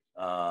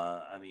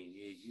 I mean,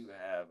 you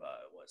have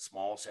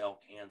small cell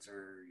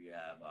cancer, you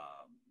have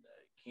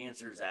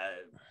cancers that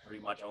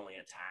pretty much only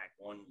attack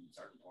one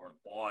certain part of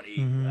the body.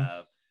 You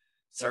have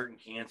certain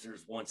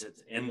cancers, once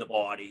it's in the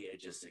body, it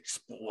just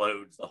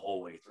explodes the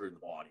whole way through the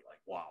body like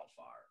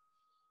wildfire.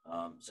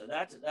 So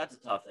that's a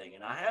tough thing.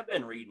 And I have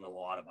been reading a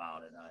lot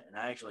about it. And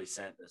I actually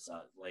sent this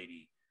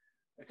lady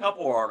a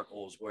couple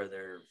articles where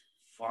they're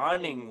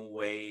finding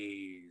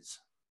ways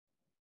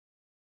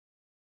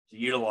to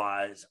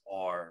utilize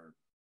our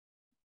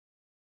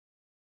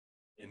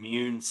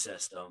immune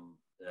system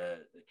to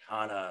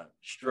kind of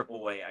strip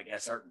away, I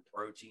guess, certain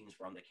proteins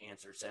from the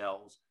cancer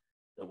cells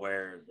to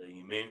where the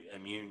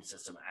immune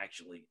system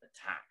actually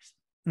attacks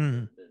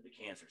the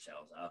cancer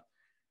cells.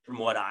 From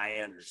what I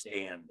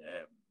understand,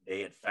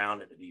 they had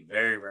found it to be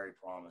very, very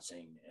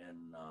promising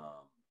in,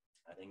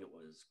 I think it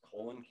was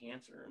colon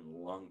cancer and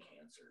lung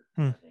cancer,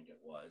 I think it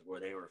was, where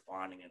they were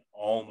finding an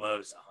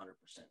almost 100%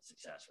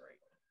 success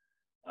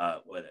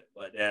rate with it.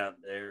 But now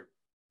they're,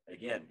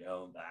 again,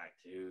 going back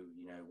to,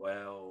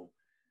 well,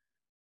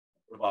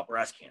 what about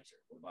breast cancer?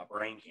 What about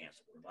brain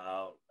cancer? What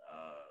about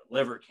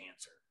liver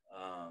cancer?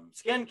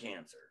 Skin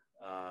cancer?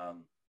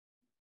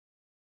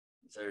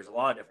 So there's a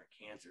lot of different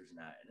cancers in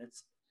that, and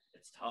it's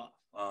tough.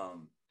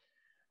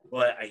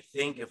 But I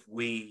think if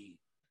we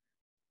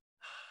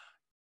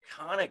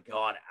kind of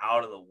got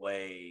out of the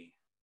way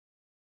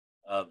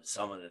of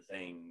some of the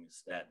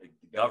things that the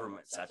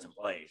government sets in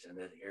place, and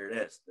here it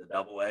is, the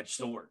double-edged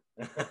sword.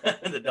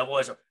 The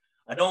double-edged sword.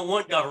 I don't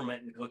want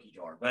government in the cookie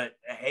jar, but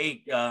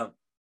hey,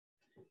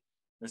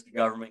 Mr.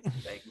 Government, can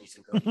you bake me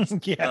some cookies?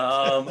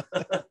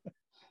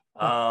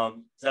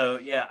 So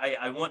yeah,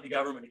 I want the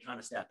government to kind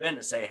of step in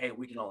and say, hey,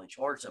 we can only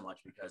charge so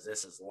much because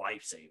this is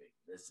life-saving.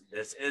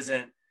 This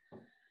isn't,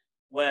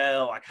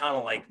 well, I kind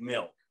of like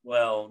milk.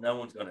 Well, no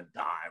one's going to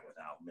die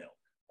without milk,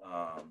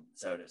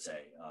 so to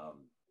say.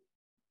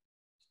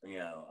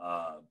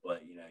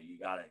 But you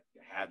got to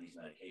have these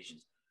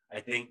medications. I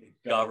think the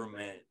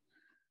government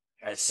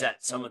has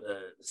set some of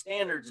the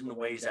standards in the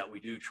ways that we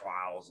do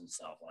trials and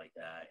stuff like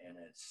that, and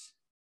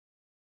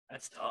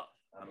that's tough.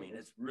 I mean,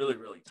 it's really,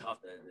 really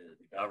tough that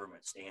the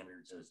government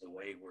standards is the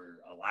way we're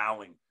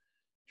allowing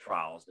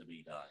trials to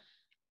be done.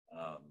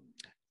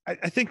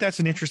 I think that's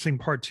an interesting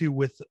part too,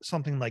 with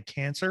something like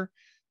cancer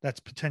that's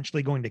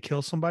potentially going to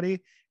kill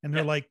somebody. And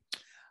they're like,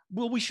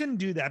 well, we shouldn't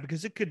do that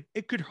because it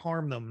could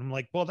harm them. I'm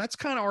like, well, that's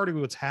kind of already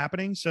what's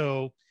happening.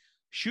 So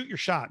shoot your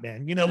shot,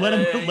 man. Let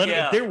them,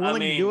 if they're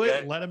willing to do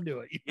it, let them do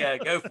it. Yeah,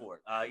 go for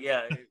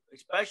it.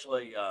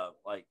 Especially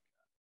like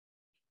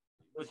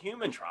with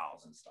human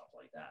trials and stuff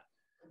like that.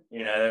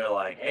 They're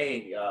like,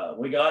 hey,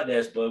 we got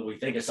this, but we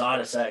think a side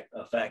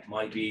effect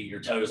might be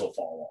your toes will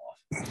fall off.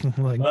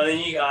 But then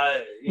you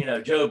got,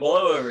 Joe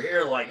Blow over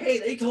here like, hey,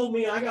 they told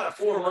me I got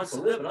 4 months to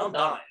live and I'm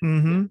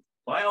dying.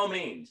 By all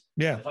means.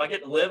 Yeah. If I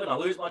get to live and I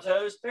lose my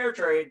toes, fair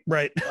trade.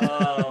 Right.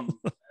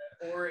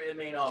 Or it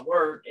may not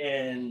work.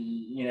 And,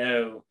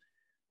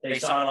 they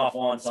sign off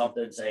on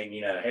something saying,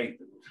 hey,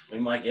 we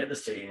might give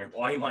this to you. And your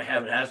body might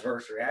have an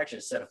adverse reaction.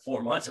 Instead of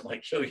 4 months, it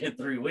might kill you in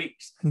 3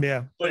 weeks.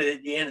 Yeah. But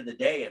at the end of the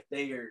day, if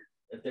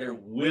they're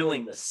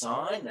willing to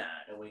sign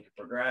that and we can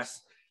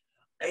progress,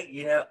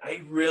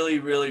 I really,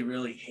 really,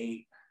 really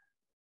hate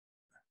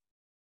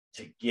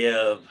to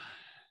give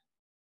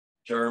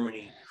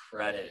Germany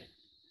credit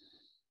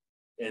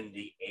in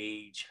the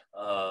age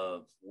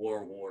of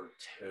World War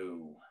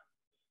II.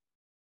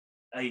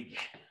 I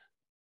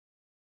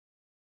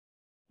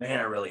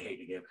really hate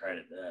to give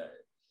credit.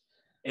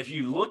 If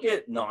you look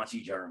at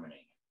Nazi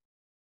Germany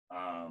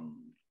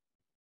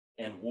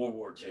and World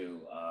War II,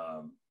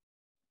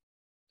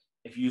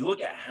 if you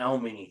look at how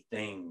many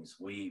things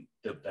we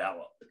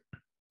developed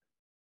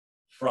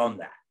from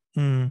that,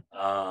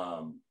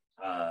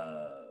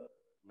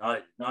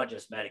 not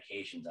just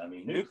medications. I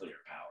mean, nuclear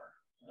power.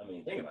 I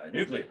mean, think about it,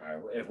 nuclear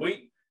power.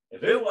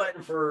 If it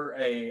wasn't for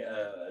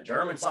a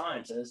German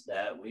scientist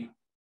that we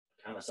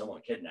kind of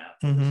somewhat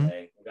kidnapped,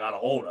 say, got a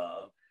hold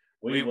of,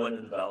 we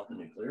wouldn't have developed the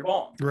nuclear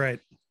bomb. Right.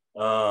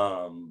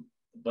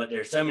 But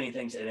there's so many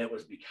things, and it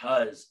was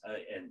because,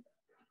 and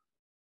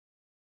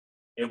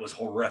it was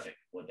horrific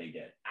what they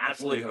did.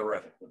 Absolutely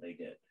horrific what they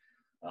did.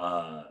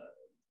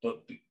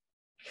 But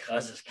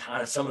because it's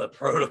kind of some of the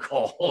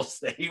protocols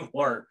they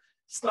weren't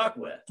stuck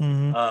with,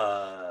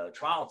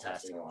 trial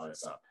testing, a lot of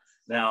stuff.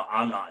 Now,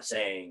 I'm not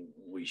saying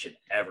we should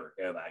ever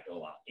go back to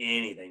allow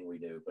anything we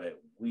do,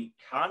 but we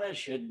kind of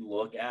should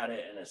look at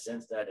it in a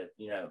sense that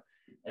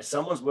if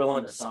someone's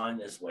willing to sign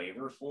this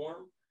waiver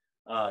form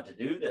to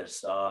do this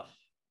stuff,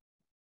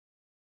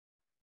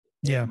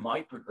 Yeah. it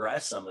might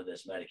progress some of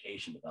this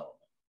medication development.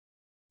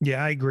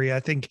 Yeah, I agree. I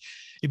think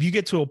if you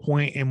get to a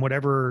point in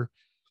whatever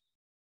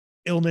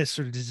illness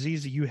or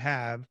disease that you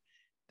have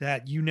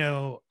that,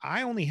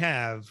 I only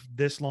have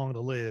this long to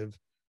live,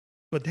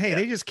 but hey,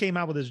 they just came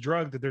out with this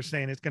drug that they're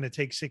saying it's going to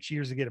take 6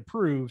 years to get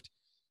approved.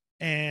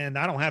 And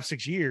I don't have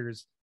 6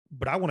 years,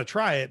 but I want to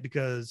try it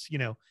because,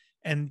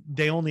 and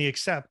they only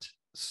accept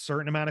a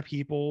certain amount of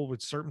people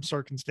with certain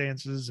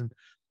circumstances. And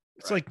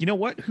it's like, you know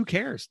what, who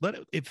cares? Let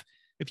it,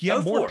 if you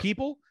have more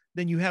people,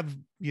 then you have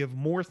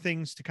more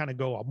things to kind of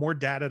go off, more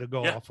data to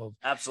go off of.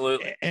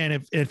 Absolutely.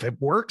 And if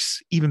it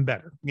works, even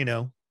better,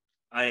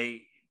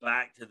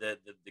 back to the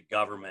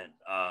government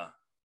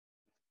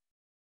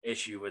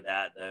issue with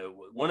that, though.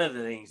 One of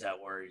the things that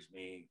worries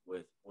me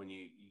with when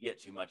you get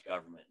too much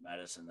government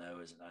medicine, though,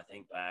 is, and I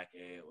think back,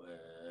 it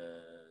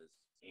was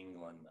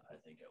England, I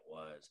think it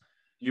was.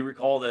 Do you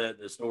recall the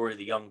story of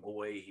the young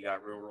boy? He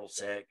got real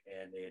sick,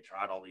 and they had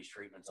tried all these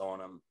treatments on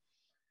him.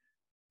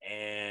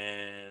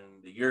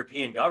 And the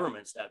European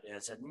government stepped in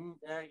and said,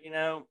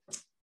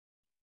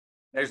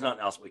 there's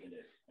nothing else we can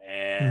do.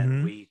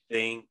 And we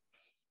think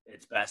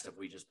it's best if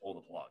we just pull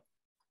the plug.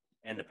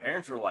 And the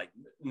parents were like,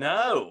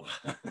 no,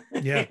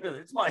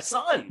 it's my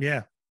son.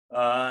 Yeah.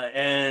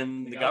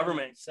 And the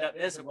government stepped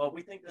in and said, well,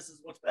 we think this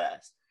is what's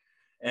best.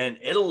 And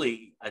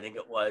Italy, I think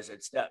it was,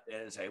 had stepped in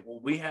and said, well,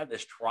 we have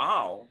this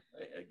trial,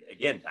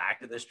 again,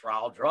 back to this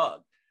trial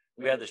drug.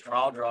 We had this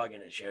trial drug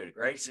and it showed a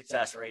great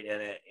success rate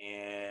in it.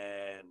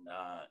 And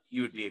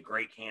he would be a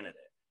great candidate.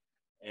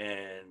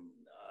 And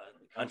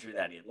the country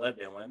that he had lived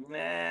in went,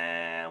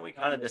 nah, we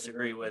kind of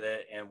disagree with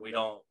it. And we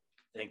don't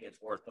think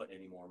it's worth putting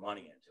any more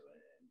money into it.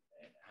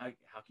 How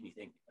can you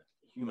think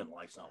human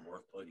life's not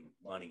worth putting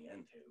money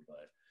into?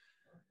 But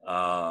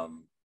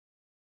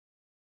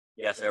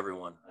yes,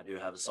 everyone, I do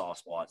have a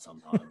soft spot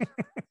sometimes.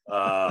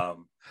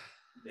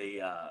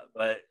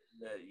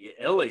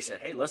 Italy said,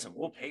 hey, listen,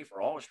 we'll pay for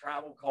all his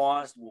travel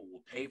costs.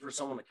 We'll pay for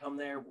someone to come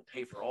there. We'll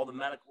pay for all the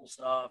medical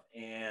stuff.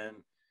 And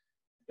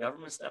the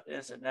government stepped in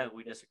and said, no,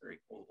 we disagree.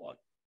 Pull the plug.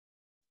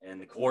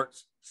 And the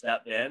courts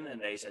stepped in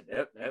and they said,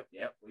 yep,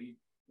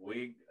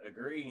 we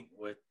agree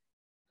with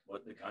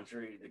what the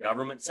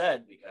government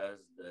said, because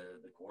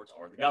the courts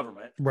are the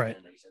government. Right.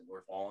 And they said,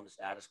 we're following the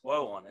status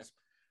quo on this,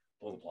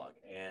 pull the plug.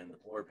 And the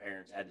poor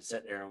parents had to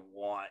sit there and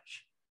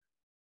watch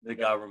the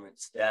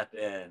government step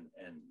in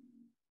and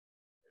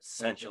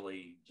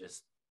essentially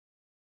just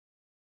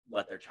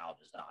let their child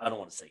just die. I don't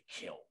want to say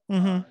kill,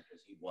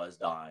 because he was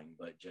dying,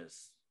 but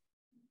just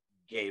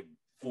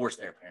forced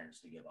their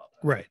parents to give up.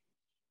 Right.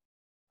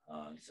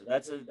 So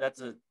that's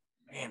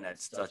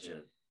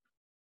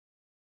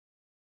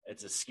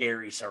it's a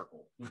scary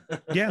circle.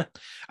 Yeah.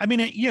 I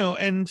mean,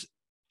 and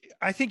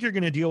I think you're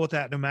going to deal with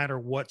that no matter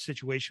what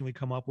situation we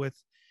come up with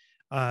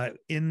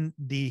in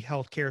the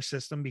healthcare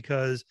system,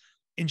 because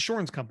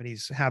insurance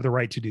companies have the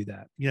right to do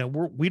that.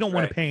 We don't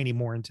want to pay any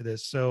more into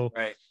this. So,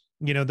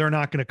 they're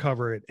not going to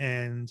cover it.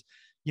 And,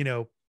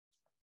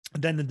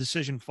 then the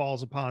decision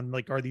falls upon,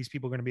 like, are these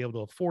people going to be able to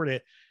afford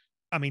it?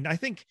 I mean, I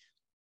think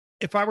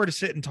if I were to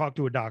sit and talk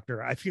to a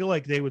doctor, I feel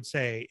like they would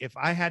say, if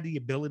I had the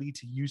ability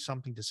to use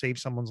something to save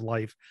someone's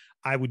life,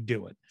 I would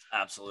do it.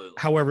 Absolutely.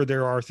 However,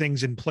 there are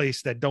things in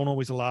place that don't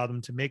always allow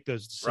them to make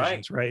those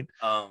decisions. Right.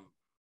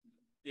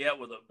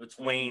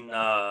 Between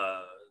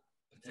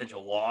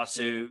potential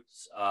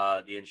lawsuits,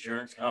 the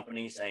insurance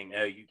company saying,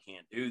 no, you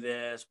can't do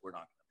this. We're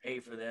not going to pay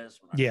for this.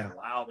 We're not going to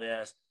allow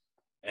this.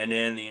 And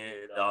then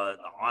the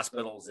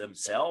hospitals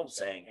themselves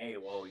saying, hey,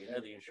 well,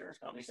 the insurance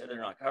company said they're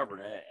not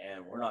covering it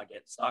and we're not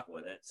getting stuck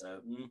with it. So,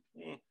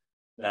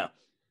 no.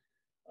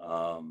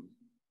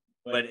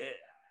 But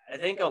I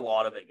think a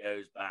lot of it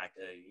goes back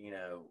to,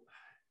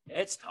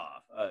 it's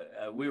tough.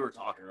 We were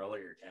talking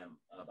earlier, Tim,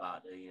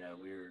 about,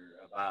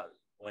 about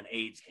when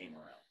AIDS came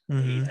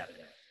around. AIDS had a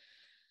day.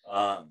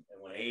 And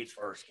when AIDS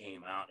first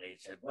came out, they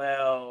said,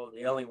 well,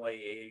 the only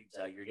way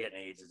you're getting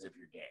AIDS is if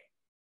you're gay.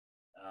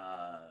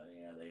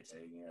 They'd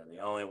say, the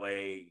only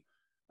way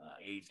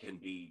AIDS can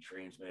be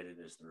transmitted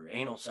is through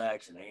anal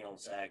sex, and anal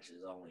sex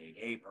is only a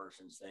gay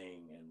person's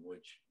thing, and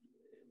which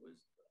it was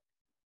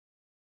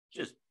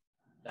just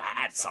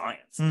bad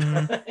science.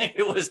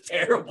 It was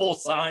terrible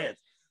science.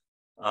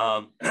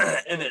 And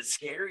it's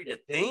scary to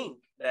think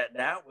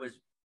that was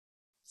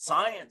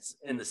science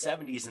in the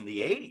 70s and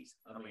the 80s.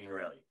 I mean,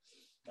 really.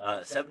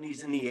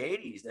 70s and the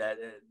 80s, that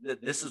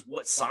this is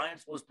what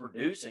science was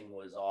producing,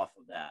 was off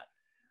of that.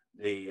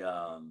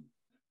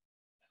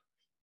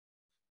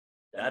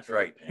 That's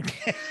right,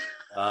 Pink.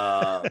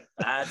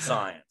 Bad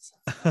science.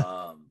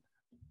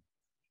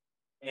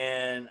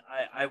 And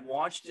I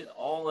watched it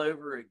all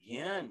over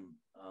again.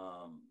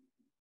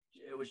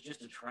 It was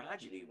just a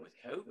tragedy with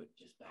COVID,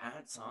 just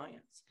bad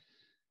science.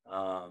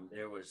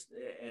 There was,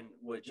 and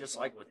with, just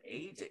like with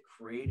AIDS, it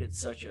created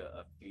such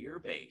a fear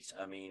base.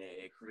 I mean,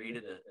 it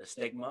created a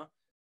stigma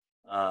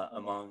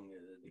among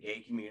the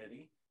gay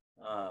community,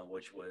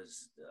 which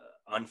was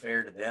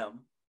unfair to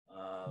them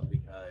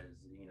because,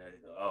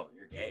 oh,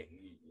 you're gay.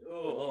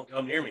 Oh,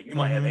 come near me. You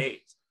might have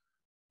AIDS.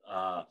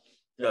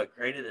 So it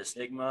created a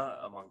stigma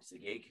amongst the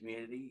gay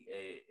community.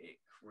 It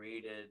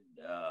created,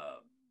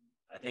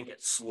 I think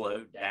it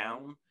slowed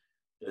down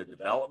the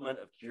development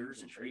of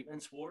cures and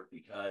treatments for it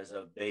because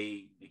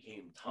they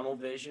became tunnel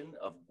vision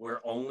of we're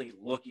only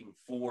looking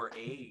for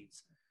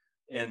AIDS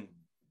in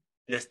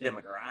this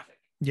demographic.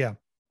 Yeah.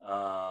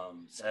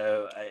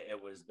 So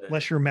it was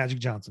unless you're Magic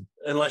Johnson.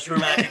 Unless you're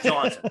Magic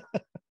Johnson.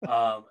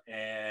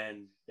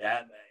 And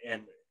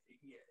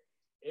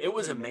it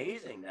was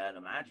amazing that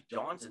a Magic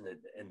Johnson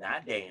in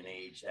that day and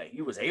age that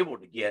he was able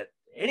to get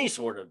any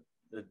sort of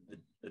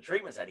the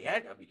treatments that he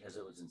had because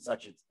it was in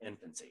such its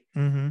infancy.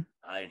 And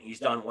he's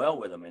done well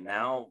with them. And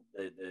now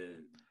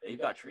they've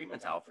got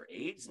treatments out for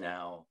AIDS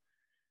now,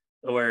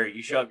 where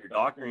you show up your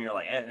doctor and you're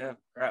like,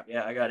 crap,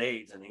 yeah, I got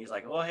AIDS. And he's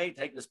like, well, hey,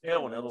 take this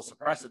pill and it'll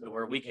suppress it to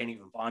where we can't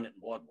even find it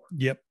in blood work.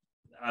 Yep.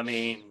 I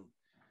mean,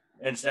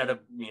 instead of,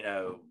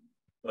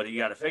 but you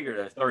got to figure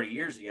that 30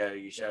 years ago,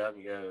 you showed up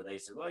and they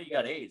said, well, you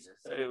got AIDS.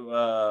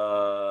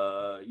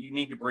 So you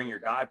need to bring your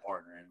guy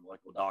partner in. Like,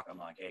 well, doc, I'm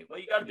not gay. Well,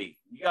 you got to be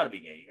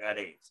gay. You got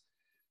AIDS.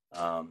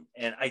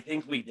 And I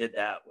think we did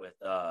that with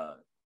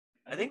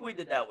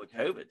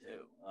COVID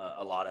too.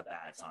 A lot of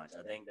bad science.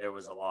 I think there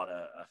was a lot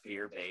of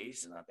fear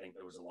base, and I think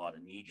there was a lot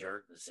of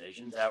knee-jerk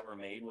decisions that were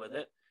made with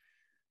it.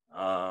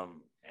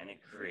 And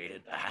it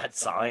created bad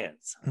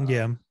science.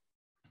 Yeah.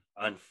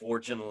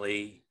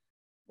 Unfortunately,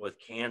 with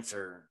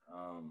cancer,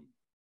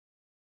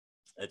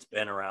 it's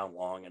been around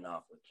long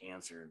enough with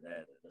cancer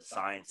that the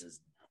science is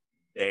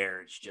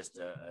there. It's just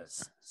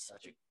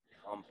such a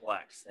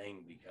complex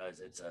thing because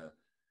it's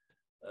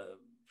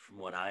from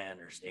what I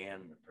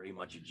understand, pretty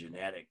much a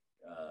genetic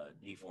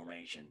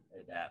deformation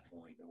at that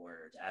point,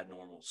 where it's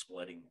abnormal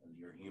splitting of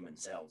your human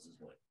cells is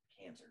what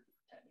cancer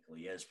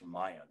technically is, from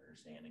my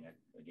understanding.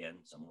 Again,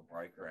 someone will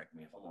probably correct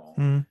me if I'm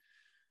wrong.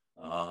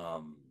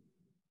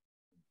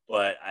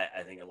 But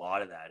I think a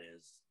lot of that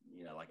is,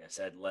 like I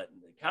said,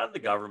 letting the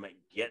government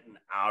getting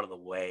out of the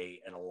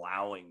way and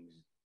allowing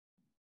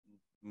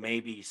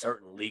maybe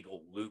certain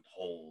legal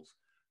loopholes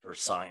for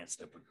science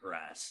to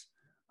progress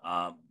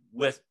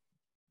with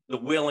the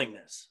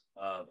willingness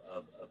of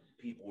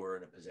people who are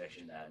in a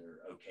position that are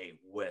okay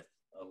with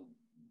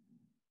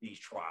these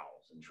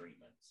trials and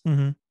treatments.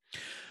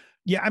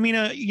 Yeah, I mean,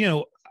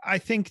 I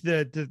think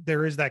that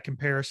there is that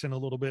comparison a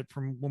little bit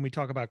from when we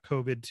talk about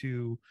COVID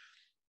to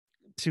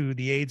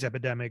the AIDS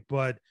epidemic,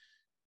 but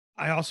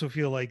I also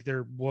feel like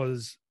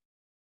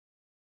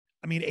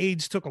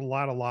AIDS took a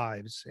lot of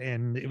lives,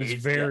 and it was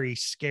very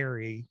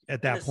scary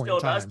at that point in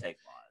time. Does take lives.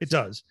 It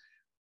does.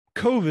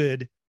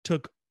 COVID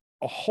took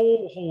a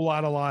whole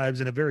lot of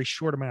lives in a very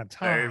short amount of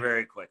time, very,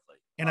 very quickly.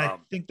 And I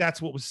think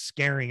that's what was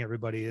scaring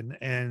everybody.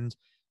 And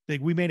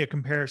we made a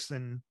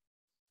comparison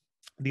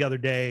the other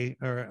day,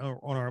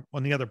 or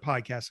on the other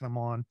podcast that I'm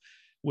on,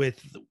 with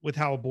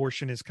how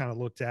abortion is kind of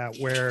looked at,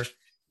 where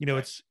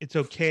it's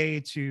okay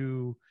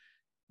to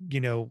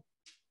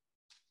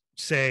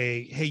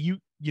say, hey,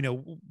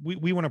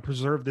 we want to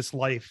preserve this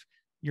life.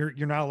 You're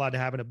not allowed to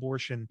have an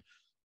abortion,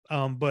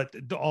 but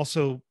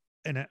also.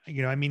 And,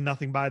 I mean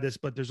nothing by this,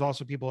 but there's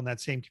also people in that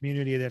same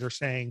community that are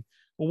saying,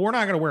 well, we're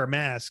not going to wear a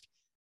mask.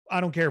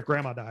 I don't care if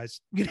grandma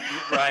dies.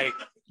 Right.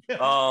 It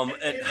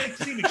may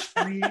seem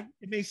extreme.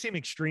 It may seem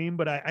extreme,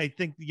 but I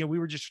think, we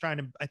were just trying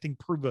to, I think,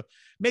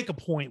 make a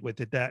point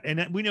with it that,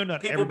 and we know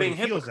not people everybody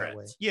being feels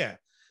hypocrites. that way.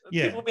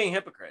 Yeah. People being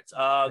hypocrites.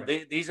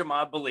 Right. These are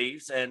my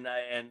beliefs, and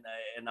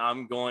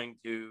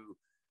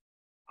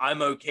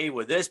I'm okay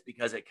with this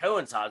because it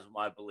coincides with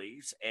my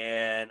beliefs,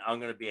 and I'm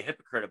going to be a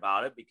hypocrite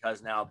about it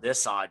because now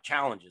this side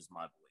challenges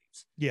my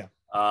beliefs. Yeah.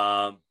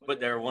 But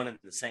they're one and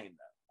the same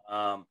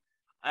though.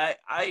 I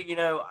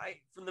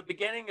from the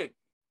beginning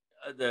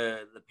of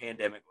the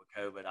pandemic with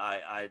COVID,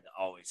 I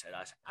always said,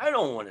 I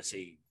don't want to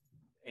see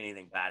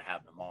anything bad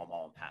happen to mom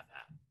and pat.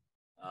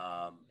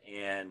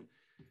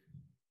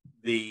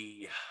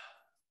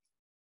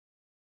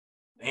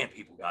 And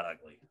people got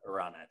ugly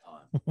around that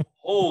time.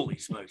 Holy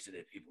smokes,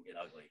 did people get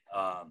ugly.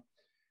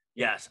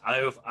 Yes,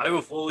 I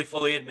will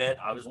fully admit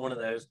I was one of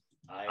those.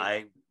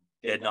 I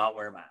did not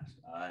wear a mask.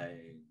 I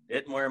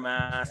didn't wear a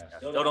mask. I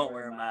still don't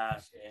wear a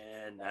mask.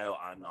 And no,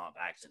 I'm not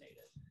vaccinated.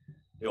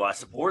 Do I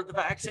support the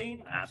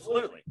vaccine?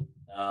 Absolutely.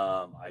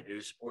 I do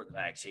support the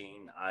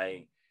vaccine.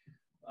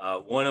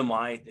 One of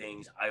my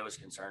things I was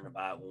concerned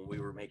about when we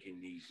were making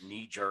these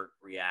knee-jerk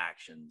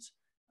reactions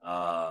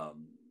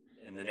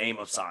in the name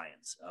of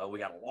science. We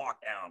got to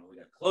lock down. We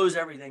got to close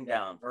everything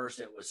down. First,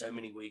 it was so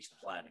many weeks to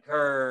flatten the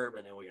curve,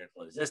 and then we got to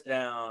close this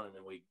down, and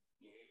then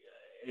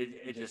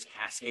it just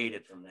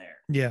cascaded from there.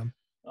 Yeah.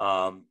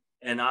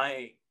 And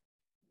I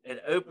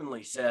had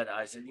openly said,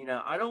 I said,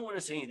 I don't want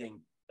to see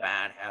anything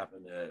bad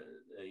happen to,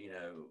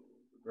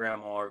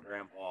 grandma or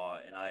grandpa.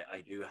 And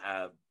I do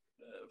have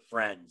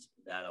friends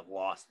that have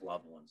lost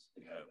loved ones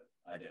to COVID.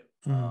 I do.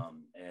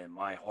 And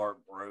my heart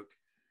broke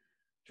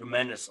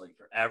tremendously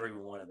for every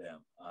one of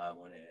them.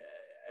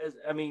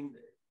 I mean,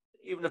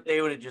 even if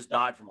they would have just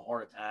died from a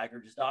heart attack or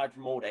just died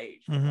from old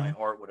age, my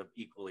heart would have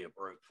equally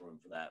broke for them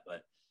for that.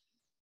 But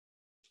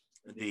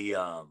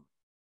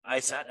I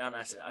sat down and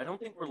I said, I don't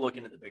think we're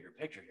looking at the bigger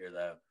picture here,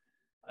 though.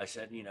 I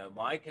said,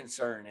 my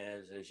concern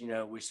is,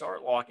 we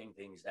start locking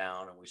things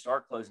down and we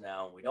start closing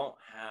down. And we don't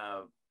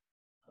have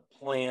a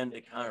plan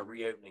to kind of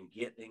reopen and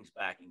get things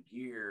back in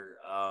gear.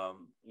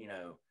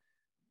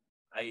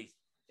 I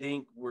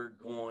think we're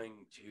going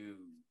to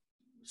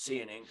see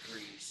an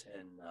increase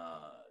in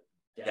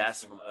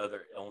deaths from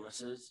other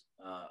illnesses,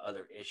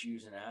 other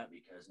issues in that,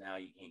 because now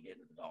you can't get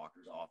into the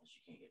doctor's office,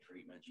 you can't get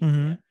treatments, you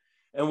can't.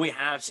 And we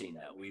have seen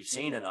that. We've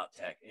seen an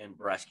uptick in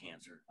breast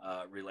cancer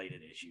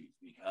related issues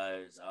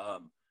because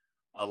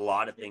a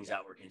lot of things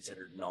that were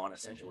considered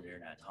non-essential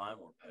during that time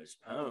were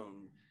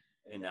postponed.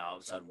 And now all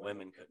of a sudden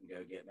women couldn't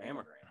go get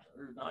mammograms,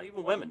 or not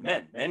even women,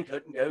 men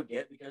couldn't go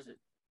get, because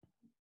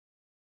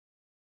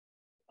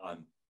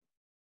I'm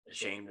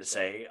ashamed to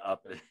say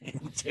up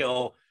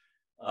until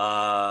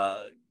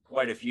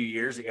quite a few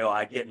years ago,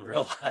 I didn't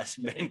realize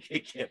men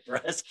could get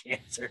breast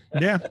cancer.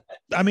 Yeah.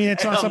 I mean,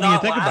 it's not something you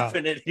think about.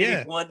 At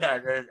anyone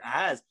that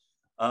has.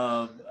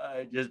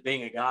 Just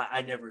being a guy,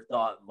 I never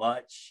thought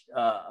much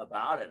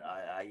about it.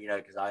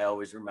 Because I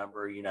always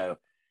remember,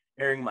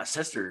 hearing my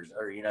sisters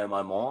or,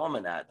 my mom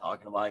and that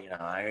talking about,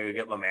 I gotta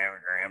get my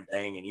mammogram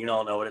thing. And you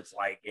don't know what it's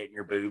like getting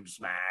your boobs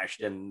smashed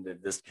and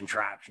this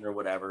contraption or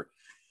whatever.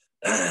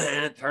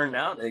 And it turned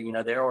out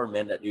that, there are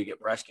men that do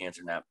get breast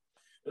cancer now.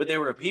 But there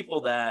were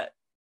people that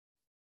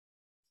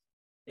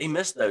they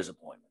missed those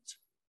appointments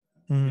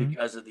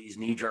because of these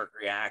knee-jerk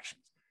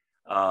reactions.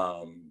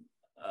 I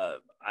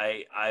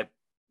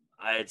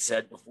had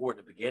said before at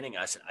the beginning,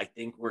 I said, I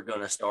think we're going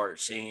to start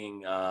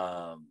seeing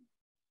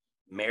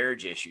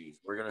marriage issues.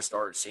 We're going to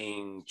start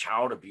seeing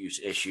child abuse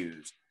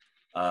issues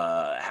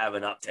have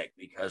an uptick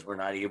because we're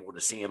not able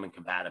to see them and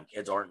combat them.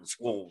 Kids aren't in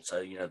school.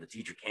 So, the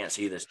teacher can't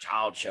see this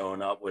child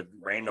showing up with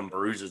random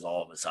bruises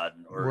all of a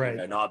sudden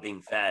or not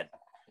being fed.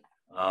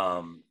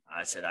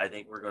 I said, I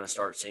think we're going to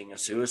start seeing a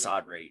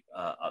suicide rate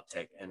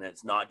uptick. And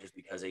it's not just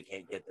because they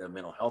can't get the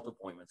mental health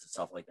appointments and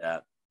stuff like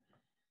that.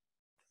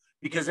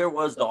 Because there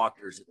was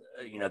doctors,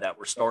 that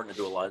were starting to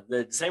do a lot of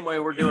the same way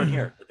we're doing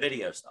here, the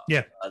video stuff.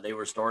 Yeah. They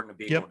were starting to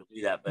be able to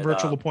do that. But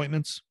virtual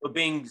appointments. But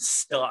being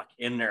stuck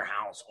in their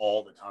house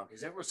all the time,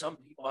 because there were some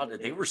people out there,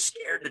 they were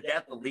scared to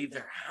death to leave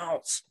their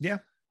house. Yeah.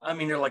 I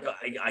mean, they're like,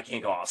 I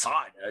can't go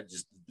outside.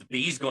 The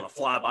bee's going to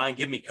fly by and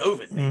give me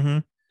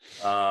COVID.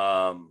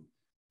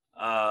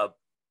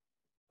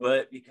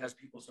 But because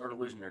people started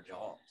losing their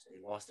jobs,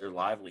 they lost their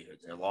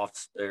livelihoods, they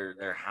lost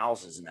their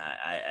houses, and that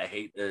I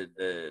hate to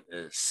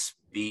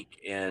speak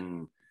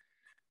in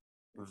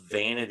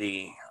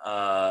vanity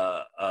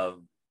of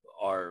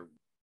our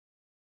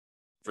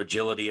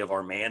fragility of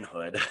our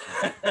manhood,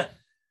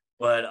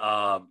 but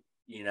I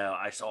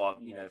saw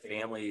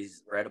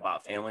families, read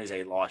about families,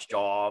 they lost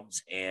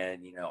jobs,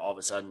 and all of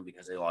a sudden,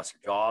 because they lost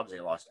their jobs, they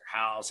lost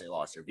their house, they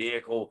lost their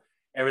vehicle,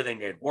 everything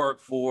they'd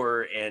worked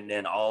for, and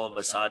then all of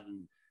a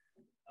sudden,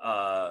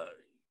 at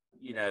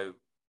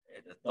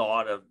the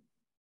thought of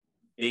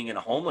being in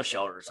a homeless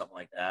shelter or something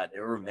like that,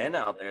 there were men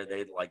out there,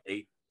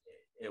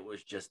 it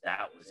was just,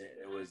 that was it.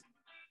 It was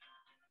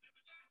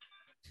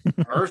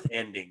earth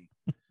ending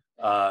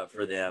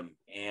for them.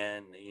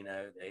 And,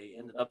 they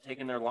ended up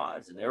taking their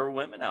lives, and there were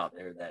women out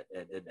there that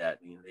did that.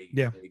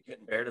 They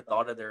couldn't bear the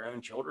thought of their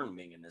own children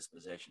being in this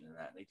position, and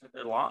that they took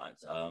their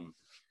lives.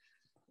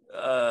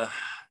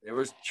 There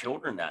was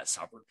children that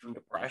suffered from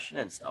depression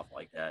and stuff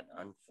like that.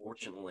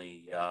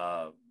 Unfortunately,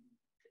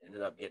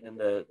 ended up getting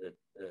into the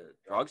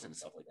drugs and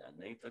stuff like that, and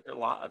they took their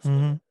lives.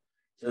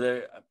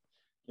 So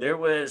there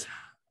was,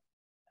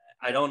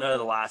 I don't know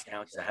the last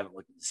count because I haven't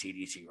looked at the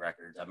CDC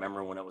records. I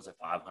remember when it was at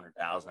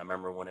 500,000. I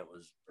remember when it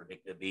was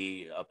predicted to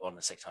be up on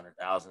the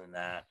 600,000 and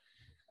that.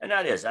 And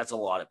that's a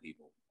lot of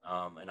people.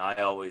 And I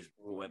always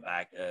went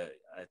back to,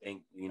 I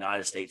think the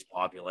United States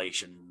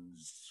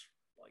population's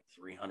like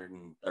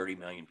 330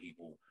 million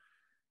people.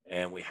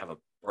 And we have a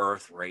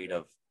birth rate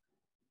of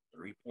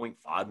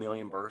 3.5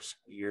 million births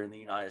a year in the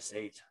United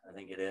States. I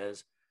think it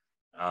is.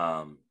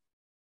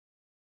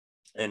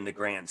 In the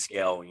grand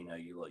scale, you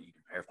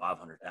compare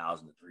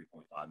 500,000 to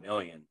 3.5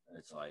 million.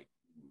 It's like,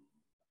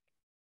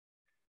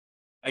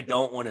 I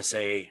don't want to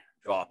say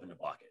drop in the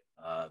bucket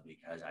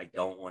because I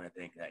don't want to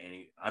think that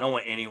I don't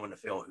want anyone to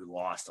feel who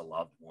lost a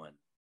loved one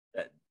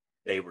that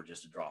they were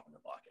just a drop in the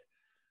bucket.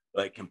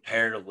 But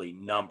comparatively,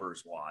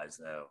 numbers wise,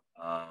 though,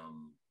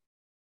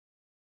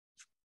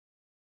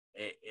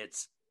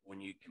 it's when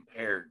you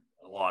compare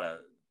a lot of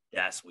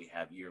deaths we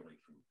have yearly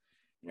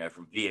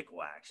from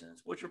vehicle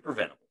accidents, which are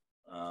preventable.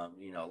 A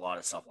lot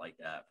of stuff like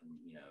that from,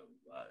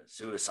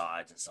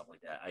 suicides and stuff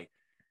like that.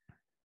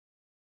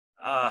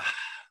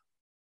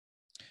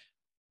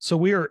 So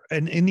we are,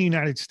 in the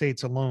United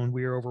States alone,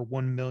 we are over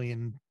 1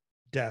 million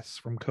deaths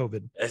from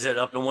COVID. Is it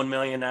up to 1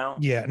 million now?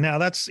 Yeah. Now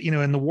that's,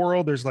 in the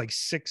world, there's like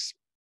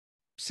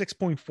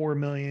 6.4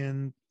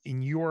 million.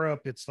 In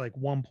Europe, it's like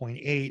 1.8.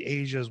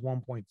 Asia is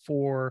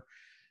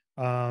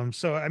 1.4.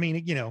 So, I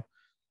mean,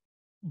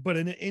 but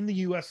in the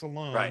US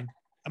alone, right,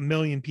 1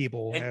 million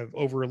people and, have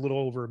a little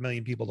over 1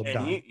 million people have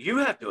died. You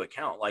have to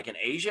account, like in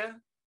Asia,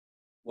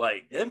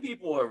 like them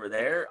people over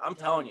there, I'm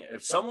telling you,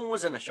 if someone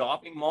was in a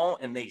shopping mall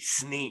and they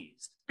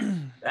sneezed,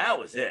 that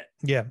was it.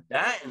 Yeah.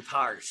 That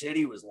entire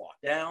city was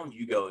locked down.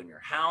 You go in your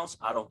house.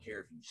 I don't care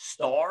if you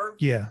starve.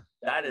 Yeah.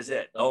 That is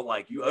it. Don't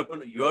like you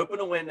open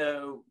a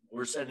window.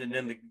 We're sending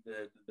in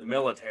the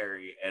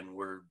military and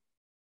we're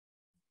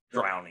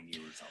drowning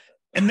you or something.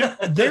 And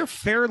they're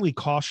fairly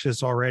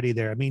cautious already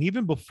there. I mean,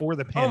 even before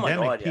the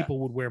pandemic, people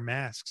would wear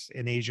masks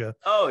in Asia.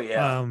 Oh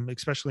yeah,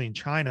 especially in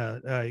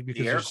China,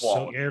 because there's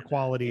air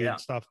quality and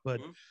stuff. But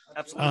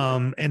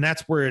absolutely, and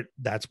that's where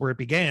it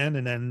began,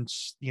 and then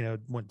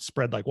went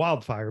spread like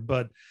wildfire.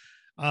 But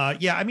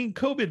yeah, I mean,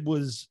 COVID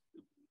was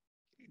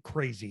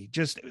crazy.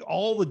 Just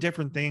all the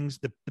different things,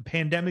 the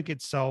pandemic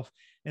itself,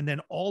 and then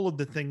all of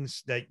the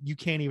things that you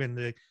can't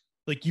even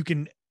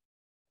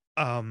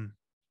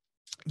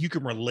you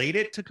can relate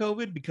it to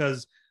COVID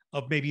because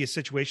of maybe a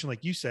situation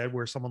like you said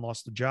where someone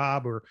lost a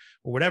job or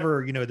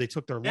whatever, they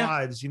took their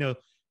lives. You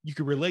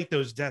could relate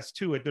those deaths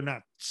to it. They're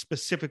not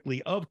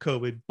specifically of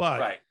COVID,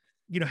 but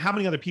how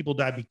many other people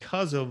died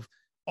because of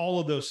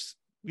all of those,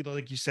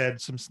 like you said,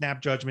 some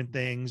snap judgment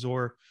things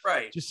or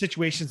just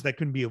situations that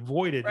couldn't be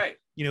avoided.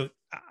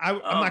 I'm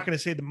not going to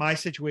say that my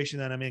situation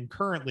that I'm in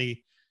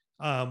currently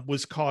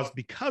was caused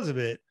because of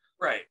it.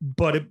 Right.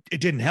 But it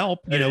didn't help.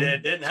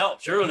 It didn't help.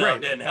 Sure enough,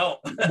 it didn't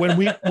help.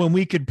 when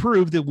we could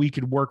prove that we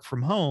could work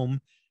from home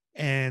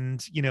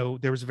and,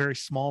 there was a very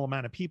small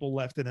amount of people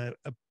left in a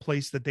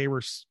place that they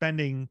were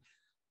spending,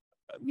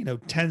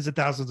 tens of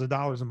thousands of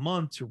dollars a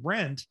month to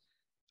rent,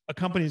 a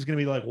company is going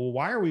to be like, well,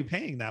 why are we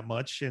paying that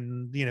much?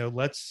 And,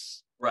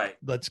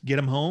 let's get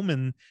them home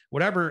and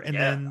whatever. And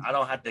then I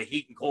don't have to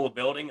heat and cool a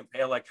building and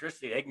pay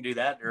electricity. They can do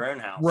that in their own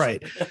house.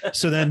 Right.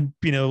 So then,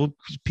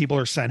 people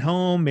are sent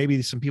home.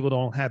 Maybe some people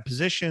don't have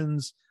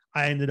positions.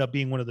 I ended up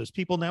being one of those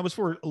people. And that was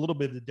for a little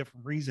bit of a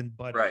different reason,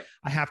 but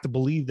I have to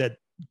believe that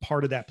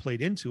part of that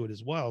played into it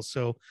as well.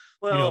 So,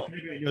 if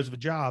anybody knows of a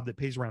job that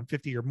pays around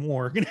 50 or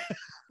more,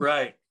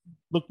 right.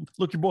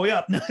 Look your boy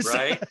up.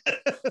 Right.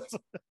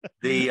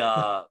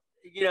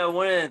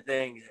 One of the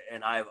things,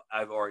 and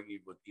I've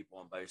argued with people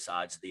on both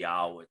sides of the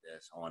aisle with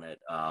this on it.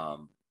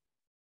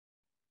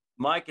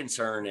 My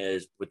concern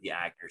is with the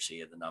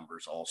accuracy of the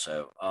numbers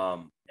also.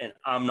 And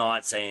I'm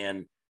not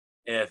saying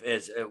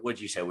would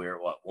you say we were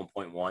at what,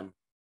 1.1?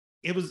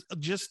 It was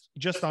just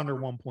under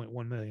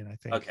 1.1 million, I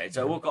think. Okay.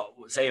 So we'll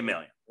say a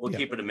million. We'll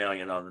keep it a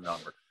million on the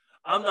number.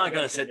 I'm not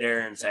going to sit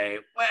there and say,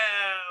 well,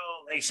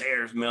 they say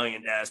there's a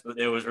million deaths, but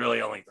there was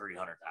really only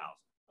 300,000.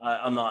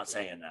 I'm not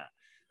saying that.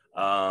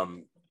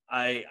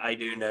 I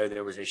do know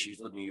there was issues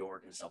with New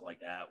York and stuff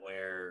like that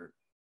where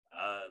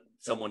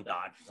someone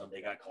died from something,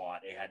 they got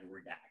caught, they had to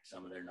redact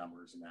some of their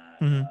numbers and that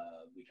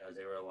because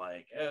they were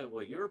like, oh,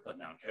 well, you were putting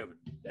down COVID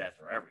death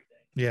for everything.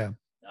 Yeah.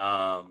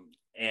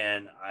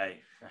 And I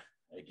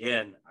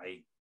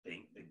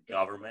think the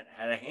government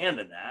had a hand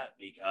in that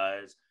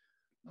because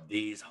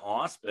these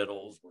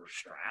hospitals were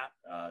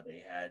strapped.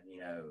 They had,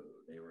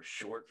 they were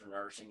short for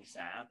nursing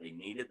staff. They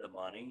needed the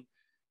money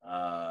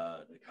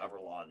to cover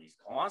a lot of these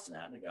costs. And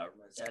the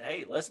government said,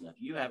 hey, listen,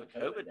 if you have a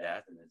COVID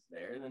death and it's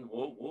there, then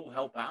we'll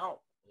help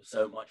out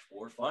so much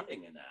for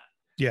funding in that.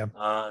 Yeah.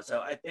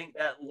 So I think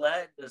that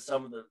led to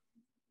some of the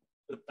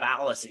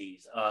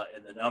fallacies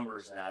in the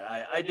numbers. And that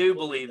I do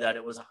believe that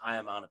it was a high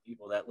amount of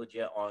people that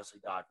legit honestly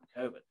died from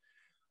COVID.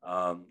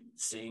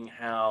 Seeing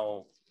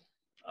how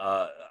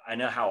I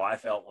know how I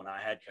felt when I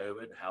had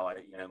COVID, how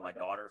my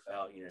daughter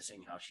felt,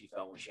 seeing how she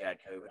felt when she had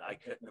COVID. I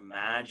couldn't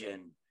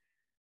imagine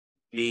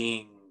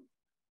being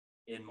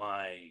in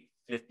my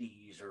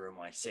 50s or in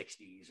my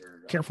 60s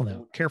or careful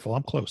now. Careful.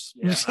 I'm close.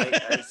 Yeah,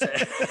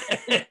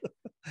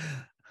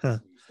 huh.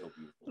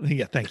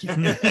 Yeah, thank you.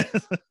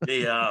 But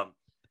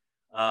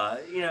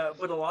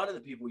a lot of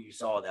the people you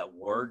saw that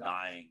were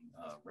dying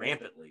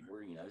rampantly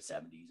were,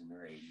 70s and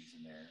their 80s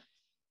in there.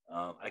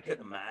 I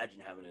couldn't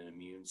imagine having an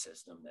immune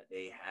system that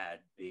they had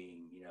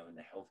being, in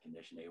the health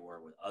condition they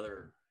were with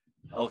other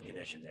health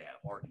conditions. They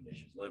have heart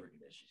conditions, liver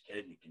conditions,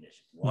 kidney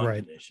conditions, lung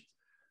conditions.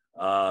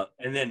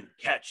 And then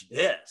catch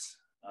this.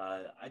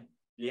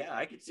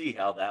 I could see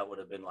how that would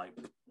have been like,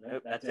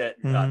 nope, that's it.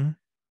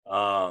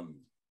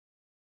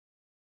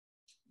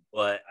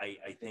 But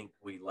I think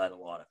we let a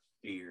lot of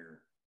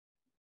fear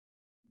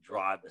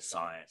drive the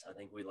science. I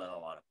think we let a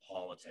lot of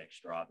politics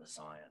drive the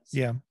science.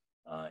 Yeah.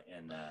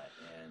 And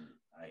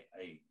I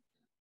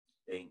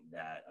think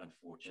that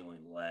unfortunately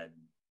led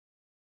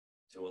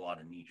to a lot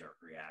of knee-jerk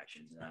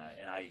reactions.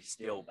 And I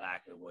still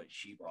back to what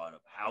she brought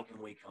up. How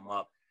can we come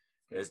up?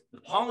 Because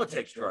the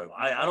politics drove.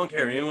 I don't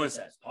care what anyone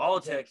says.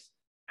 Politics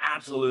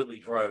absolutely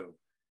drove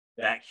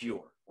that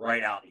cure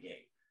right out the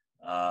gate.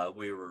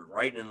 We were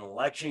right in an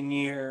election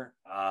year,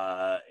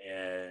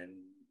 and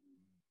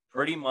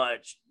pretty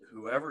much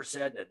whoever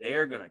said that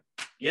they're going to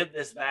give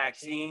this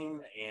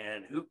vaccine,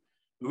 and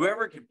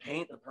whoever could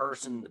paint the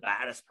person, the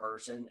baddest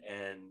person,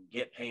 and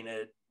get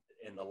painted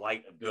in the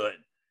light of good,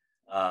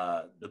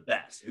 the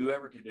best,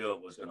 whoever could do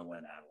it was going to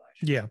win that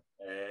election. Yeah.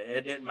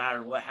 It didn't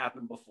matter what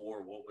happened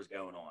before, what was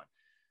going on.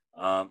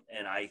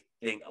 And I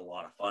think a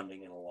lot of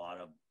funding and a lot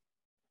of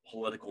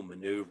political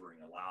maneuvering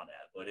allowed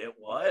that. But it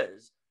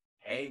was,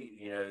 hey,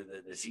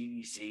 the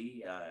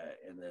CDC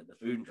and the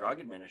Food and Drug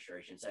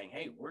Administration saying,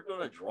 hey, we're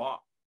going to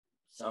drop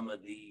some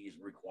of these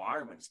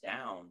requirements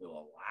down to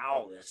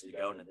allow this to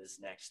go into this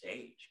next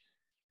stage,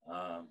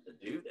 to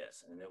do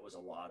this. And it was a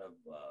lot of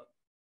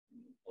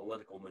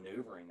political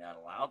maneuvering that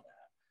allowed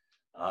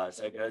that.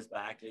 So it goes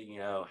back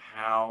to,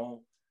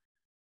 how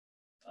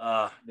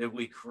did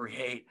we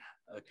create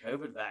a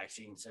COVID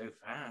vaccine so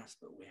fast,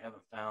 but we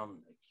haven't found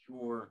a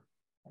cure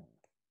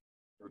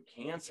for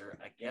cancer?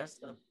 I guess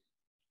the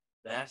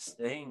best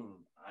thing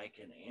I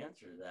can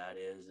answer that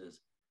is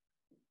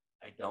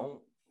I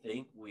don't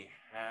think we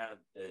have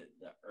the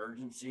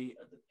urgency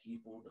of the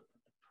people to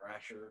put the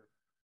pressure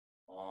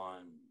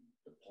on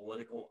the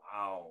political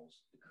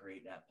aisles to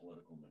create that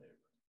political maneuver.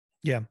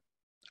 Yeah.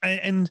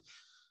 And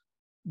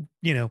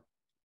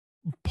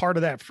part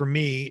of that for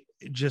me,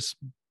 just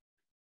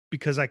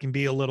because I can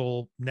be a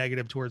little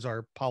negative towards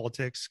our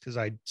politics because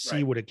I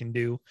see what it can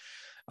do.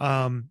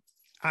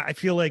 I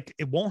feel like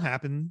it won't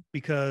happen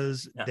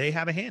because they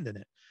have a hand in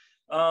it.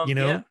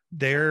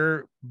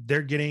 They're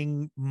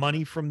getting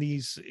money from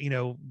these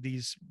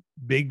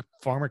big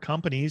pharma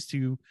companies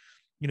to,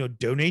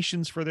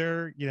 donations for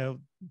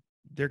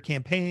their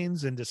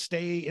campaigns and to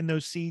stay in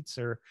those seats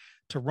or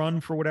to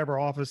run for whatever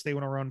office they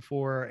want to run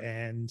for.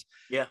 And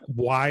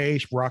why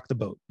rock the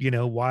boat?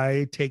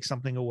 Why take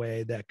something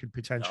away that could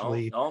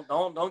potentially don't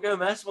go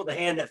mess with the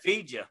hand that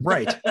feeds you.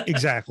 Right.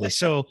 Exactly.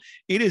 So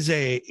it is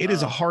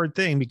a hard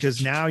thing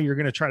because now you're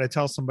going to try to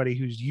tell somebody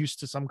who's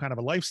used to some kind of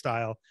a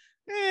lifestyle,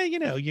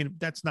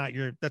 that's not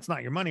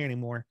your money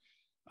anymore.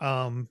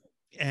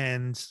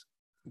 And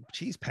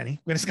geez, Penny,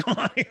 what is going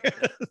on here?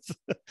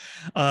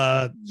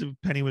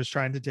 Penny was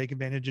trying to take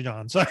advantage of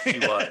John. Sorry. She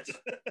was.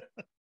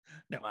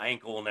 No. My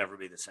ankle will never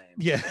be the same.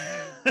 Yeah.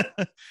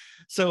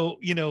 So,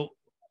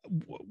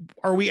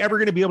 are we ever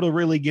going to be able to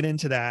really get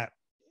into that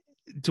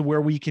to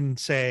where we can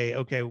say,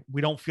 okay,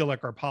 we don't feel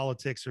like our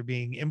politics are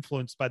being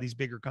influenced by these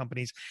bigger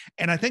companies?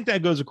 And I think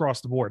that goes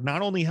across the board,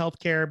 not only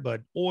healthcare,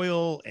 but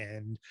oil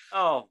and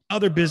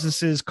other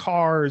businesses,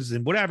 cars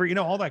and whatever,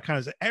 all that kind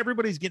of stuff.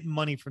 Everybody's getting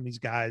money from these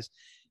guys.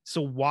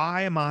 So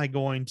why am I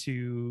going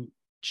to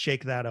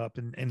shake that up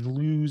and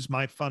lose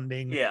my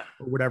funding or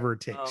whatever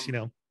it takes,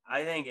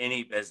 I think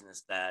any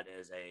business that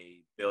is a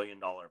 $1 billion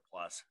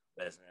plus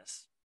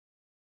business,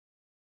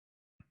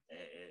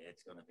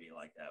 it's going to be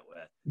like that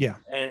with. Yeah.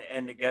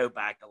 And to go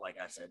back to, like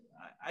I said,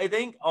 I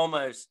think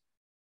almost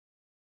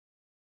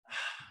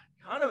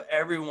kind of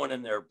everyone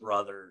and their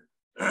brother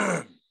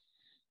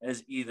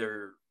has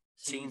either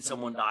seen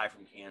someone die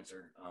from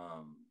cancer.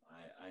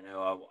 I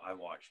know I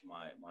watched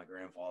my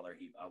grandfather,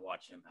 I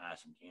watched him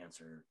pass from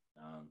cancer.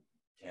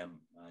 Tim,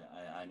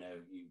 I know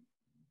you've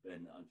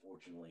been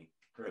unfortunately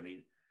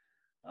privy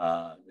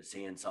to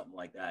seeing something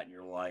like that in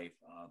your life.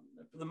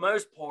 For the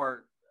most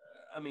part,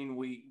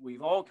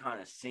 we've all kind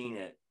of seen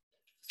it,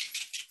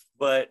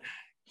 but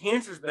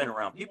cancer's been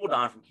around. People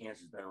dying from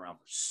cancer has been around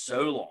for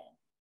so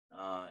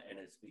long, and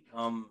it's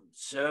become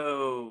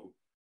so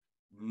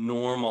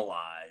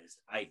normalized.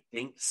 I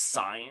think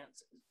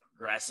science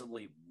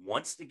progressively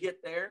wants to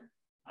get there.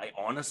 I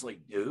honestly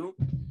do,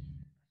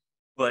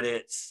 but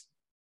it's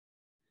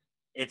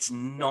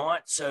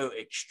not so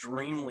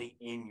extremely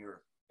in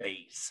your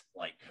face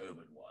like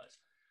COVID was.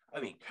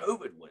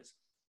 COVID was,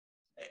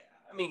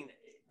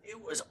 it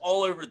was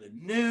all over the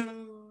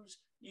news.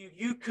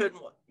 You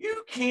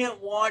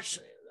can't watch.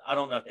 I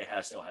don't know if they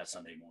still have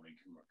Sunday morning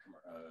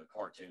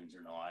cartoons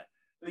or not,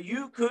 but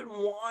you couldn't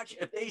watch,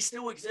 if they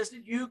still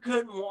existed, you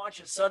couldn't watch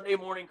a Sunday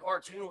morning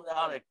cartoon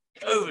without a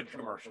COVID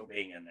commercial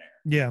being in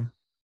there. Yeah.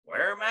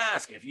 Wear a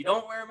mask. If you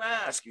don't wear a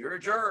mask, you're a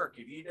jerk.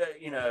 If you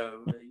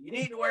you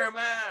need to wear a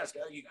mask.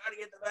 You got to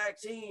get the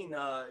vaccine.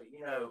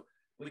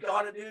 We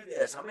got to do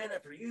this. I'm in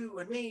it for you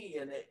and me.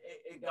 And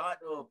it got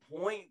to a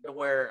point to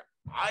where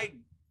I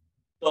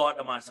thought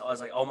to myself, I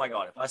was like, oh my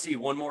God, if I see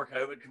one more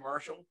COVID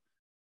commercial,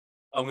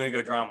 I'm going to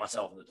go drown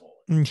myself in the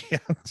toilet. Yeah.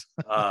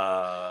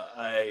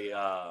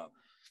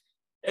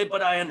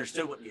 But I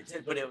understood what you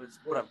did. But it was,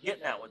 what I'm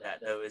getting at with that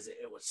though, is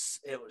it was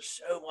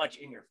so much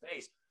in your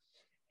face,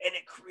 and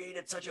it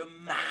created such a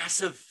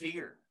massive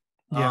fear.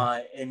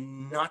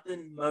 And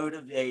nothing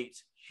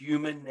motivates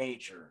human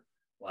nature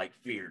like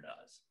fear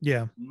does.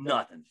 Yeah.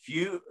 Nothing.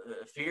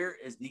 Fear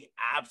is the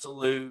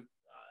absolute,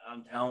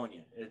 I'm telling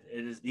you, it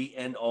is the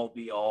end all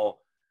be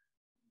all,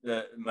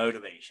 the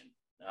motivation.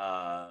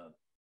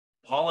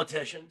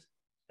 Politicians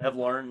have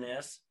learned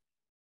this,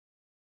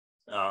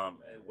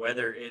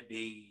 whether it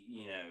be,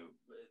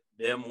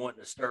 them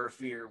wanting to stir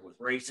fear with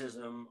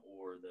racism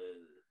or the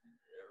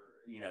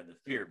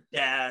fear of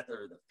death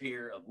or the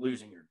fear of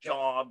losing your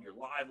job, your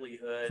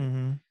livelihood.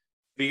 Mm-hmm.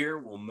 fear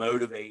will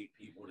motivate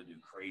people to do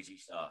crazy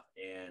stuff.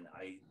 And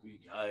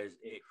because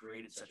it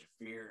created such a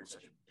fear and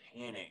such a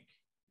panic,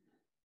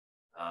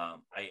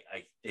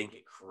 I think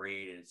it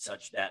created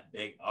such that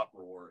big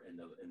uproar in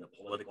the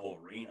political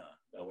arena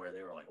where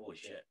they were like, "Holy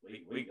shit,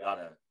 we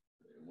gotta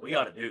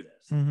do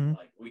this. Mm-hmm.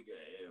 Like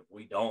if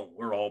we don't,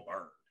 we're all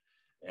burned."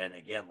 And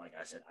again, like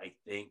I said, I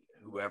think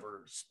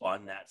whoever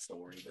spun that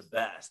story the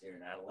best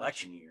during that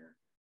election year,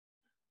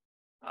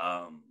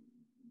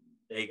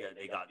 they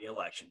got the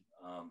election.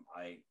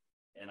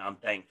 I'm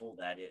thankful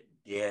that it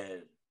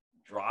did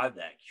drive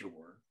that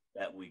cure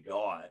that we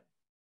got,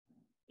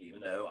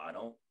 even though I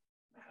don't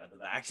have the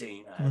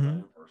vaccine. I have my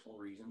own personal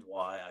reasons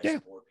why I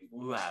support people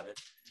who have it.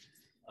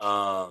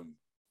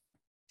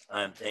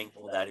 I'm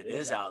thankful that it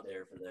is out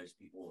there for those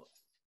people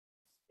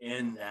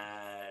in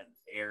that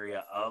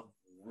area of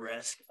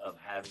risk of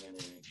having an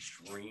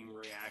extreme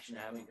reaction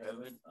to having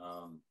COVID,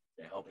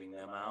 to helping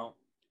them out.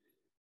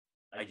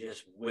 I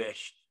just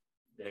wished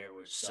there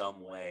was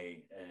some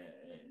way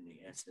in the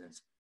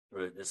instance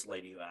for this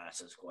lady who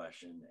asked this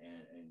question,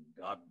 and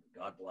God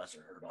bless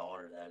her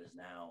daughter that is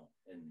now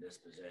in this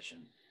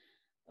position.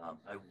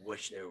 I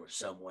wish there was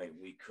some way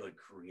we could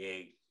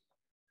create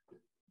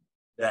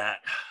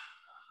that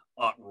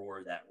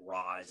uproar, that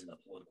rise in the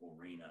political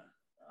arena,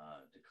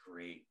 to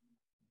create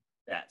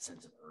that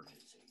sense of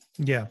urgency.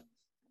 Yeah.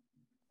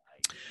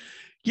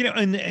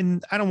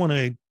 And I don't want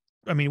to,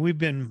 I mean, we've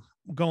been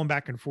going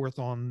back and forth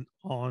on,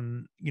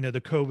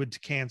 the COVID to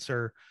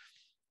cancer,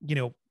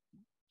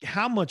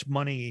 how much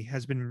money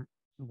has been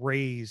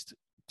raised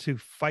to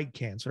fight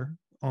cancer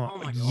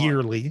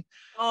yearly.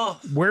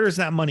 Where does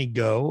that money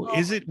go?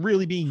 Is it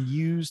really being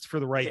used for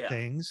the right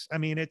things? I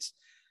mean, it's,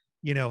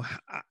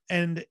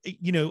 and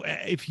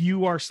if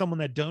you are someone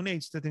that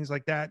donates to things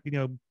like that,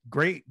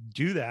 great,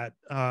 do that.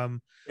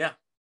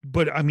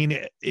 But I mean,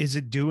 is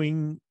it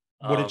doing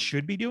what it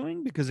should be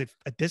doing? Because if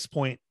at this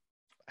point,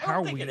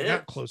 how are we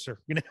not closer?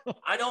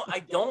 I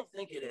don't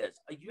think it is.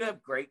 You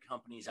have great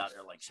companies out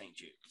there like St.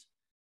 Jude's.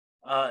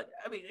 I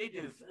mean, they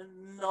do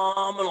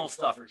phenomenal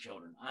stuff for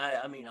children.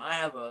 I mean, I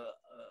have a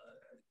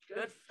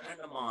good friend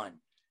of mine.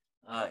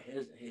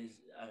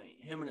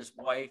 Him and his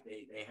wife,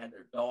 they had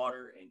their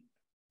daughter, and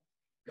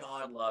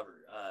God love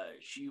her.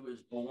 She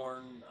was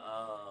born,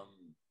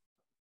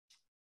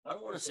 I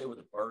don't want to say with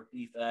a birth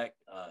defect,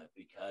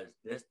 because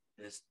this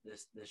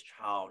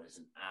child is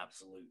an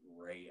absolute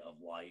ray of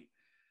light.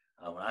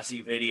 When I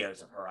see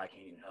videos of her, I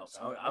can't even help.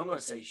 So I'm going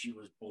to say she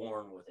was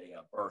born with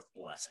a birth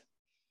blessing.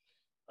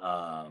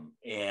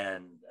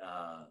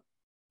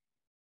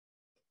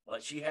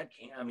 But she had,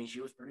 she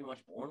was pretty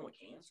much born with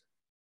cancer.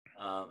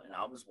 And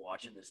I was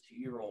watching this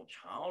 2-year-old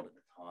child at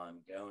the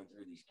time going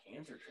through these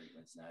cancer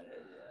treatments.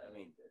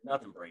 And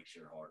nothing breaks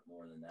your heart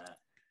more than that.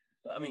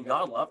 But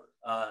God love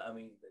her.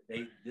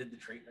 They did the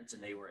treatments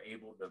and they were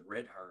able to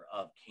rid her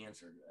of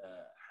cancer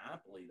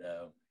happily,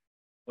 though.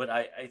 But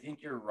I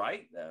think you're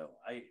right, though.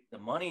 The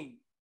money,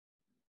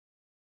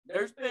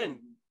 there's been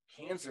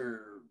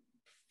cancer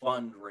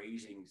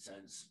fundraising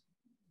since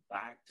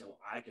back till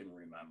I can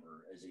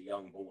remember as a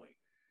young boy.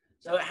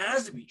 So it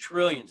has to be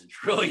trillions and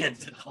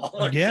trillions of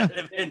dollars that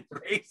have been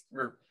raised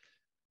for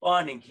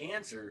funding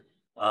cancer.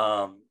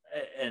 Like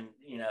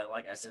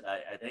I said,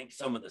 I think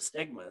some of the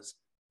stigmas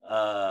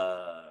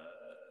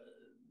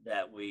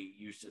that we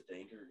used to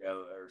think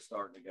are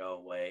starting to go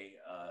away,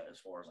 as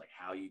far as like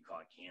how you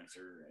caught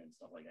cancer and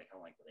stuff like that, kind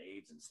of like with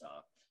AIDS and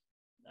stuff.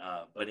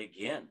 But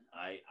again,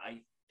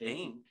 I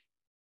think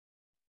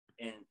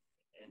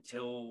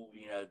until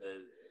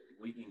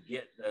we can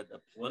get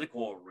the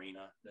political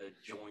arena to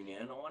join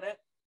in on it,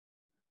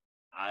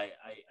 I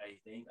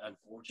think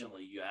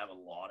unfortunately you have a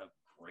lot of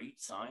great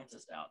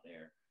scientists out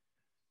there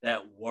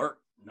that work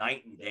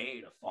night and day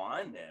to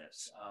find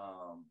this.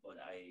 But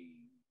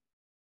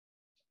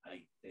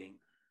I think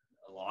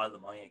a lot of the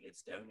money that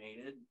gets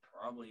donated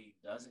probably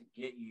doesn't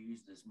get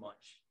used as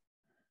much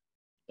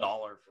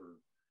dollar for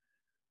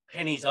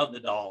pennies of the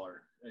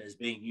dollar is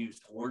being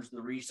used towards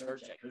the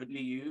research that could be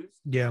used.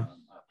 I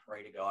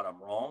pray to God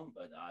I'm wrong,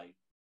 but I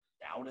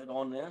doubt it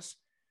on this.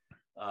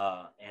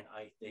 And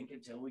I think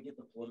until we get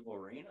the political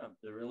arena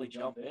to really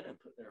jump in and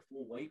put their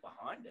full weight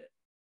behind it,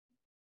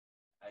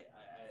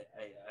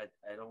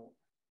 I don't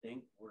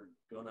think we're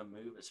going to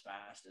move as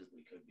fast as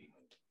we could be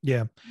moving.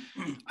 Yeah.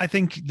 I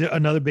think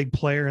another big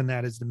player in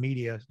that is the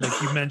media.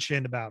 Like you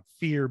mentioned about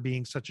fear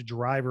being such a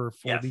driver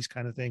for these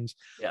kind of things.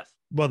 Yes.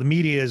 Well, the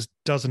media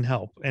doesn't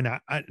help. And I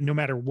no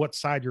matter what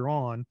side you're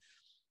on,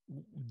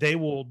 they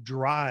will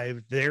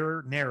drive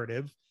their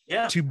narrative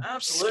to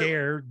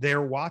scare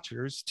their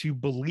watchers to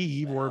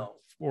believe or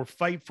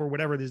fight for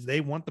whatever it is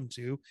they want them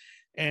to.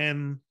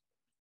 And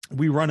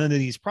we run into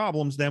these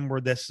problems then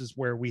where this is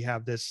where we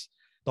have this,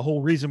 the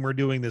whole reason we're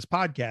doing this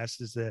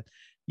podcast is that,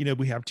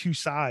 we have two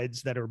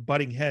sides that are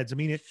butting heads. I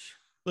mean,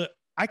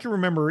 I can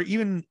remember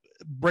even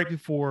right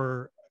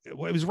before, it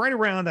was right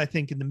around, I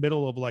think in the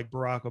middle of like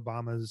Barack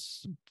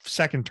Obama's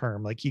second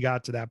term, like he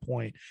got to that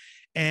point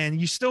and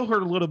you still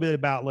heard a little bit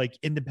about like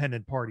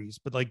independent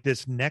parties, but like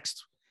this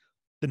next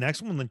the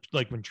next one,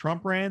 like when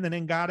Trump ran and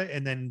then got it,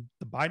 and then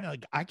the Biden,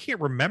 like I can't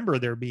remember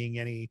there being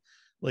any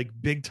like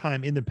big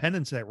time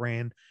independents that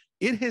ran.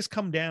 It has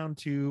come down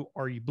to,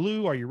 are you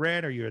blue? Are you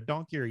red? Are you a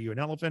donkey? Are you an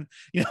elephant?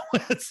 You know,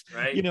 it's,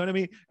 Right. you know what I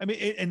mean?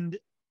 And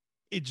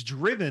it's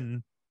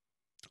driven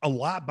a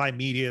lot by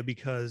media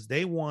because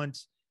they want,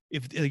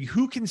 if like,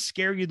 who can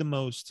scare you the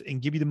most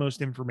and give you the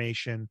most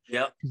information.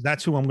 Yep.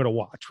 That's who I'm going to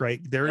watch.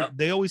 Right. Yep.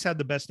 They always have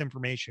the best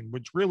information,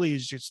 which really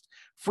is just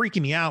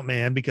freaking me out,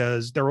 man,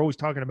 because they're always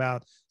talking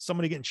about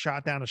somebody getting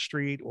shot down the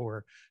street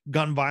or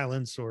gun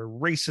violence or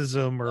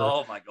racism or,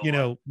 oh my God, you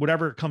know,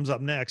 whatever comes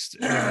up next.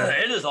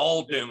 It is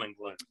all doom and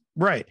gloom.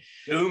 Right.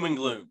 Doom and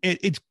gloom.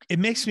 It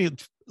makes me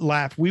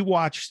laugh. We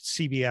watch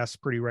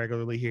CBS pretty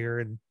regularly here,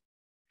 and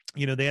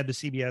you know, they have the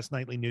CBS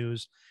nightly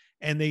news,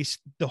 and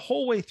the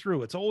whole way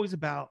through, it's always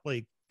about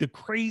like the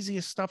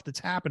craziest stuff that's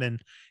happening.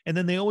 And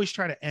then they always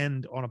try to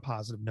end on a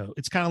positive note.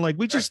 It's kind of like,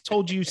 we just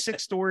told you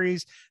 6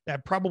 stories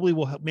that probably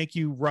will make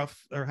you rough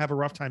or have a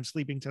rough time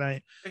sleeping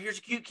tonight. Here's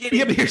a cute kitty.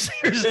 Yeah, but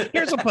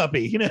here's a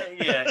puppy, you know?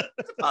 Yeah.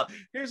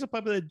 Here's a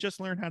puppy that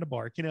just learned how to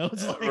bark, you know?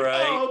 It's like,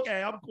 right. Oh,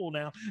 okay, I'm cool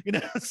now. You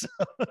know? So,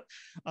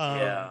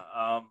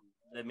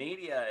 the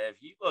media, if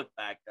you look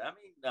back, I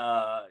mean,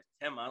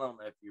 Tim, I don't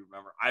know if you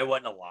remember, I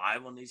wasn't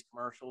alive when these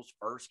commercials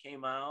first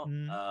came out.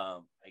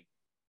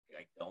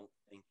 I don't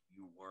think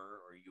you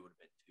were, or you would have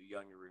been too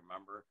young to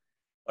remember,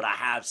 but I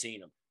have seen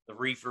them. The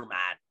Reefer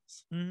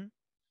Madness.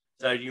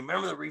 So do you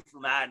remember the Reefer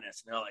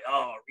Madness? And they're like,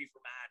 oh, Reefer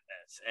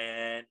Madness.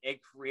 And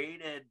it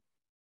created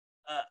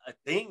a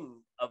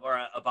thing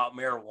about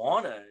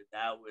marijuana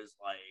that was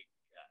like,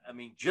 I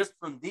mean, just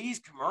from these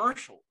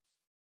commercials.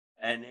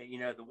 And, you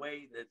know, the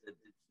way that the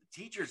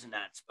teachers in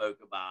that spoke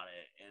about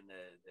it, and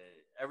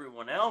the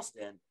everyone else,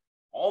 then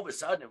all of a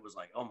sudden it was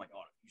like, oh my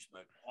God, if you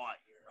smoke pot,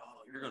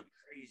 you're going to be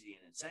crazy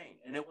and insane.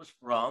 And it was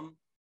from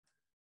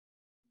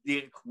the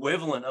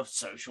equivalent of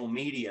social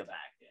media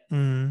back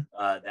then.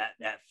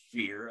 That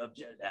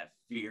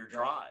fear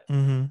drive.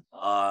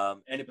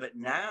 But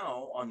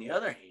now, on the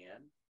other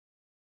hand,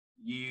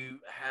 you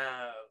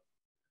have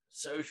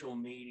social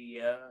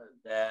media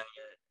that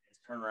has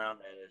turned around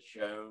and has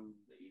shown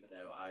that, even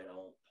though I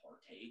don't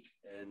partake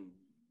in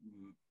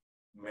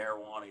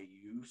marijuana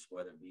use,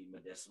 whether it be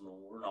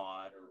medicinal or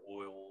not, or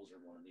oils, or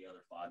one of the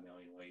other 5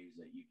 million ways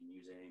that you can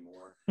use it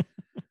anymore,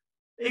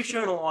 they've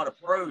shown a lot of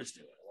pros to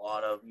it, a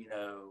lot of, you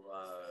know,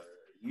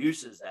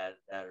 uses that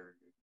are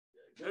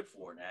good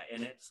for that.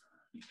 And it's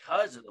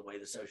because of the way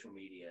the social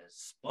media has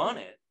spun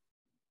it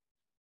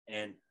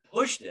and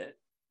pushed it,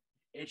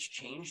 it's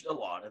changed a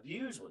lot of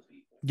views with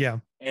people. Yeah.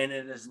 And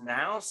it is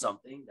now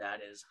something that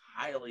is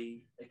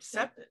highly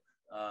accepted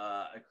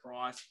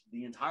across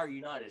the entire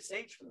United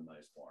States for the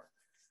most part.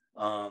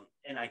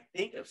 And I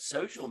think of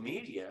social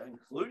media,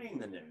 including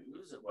the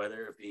news,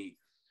 whether it be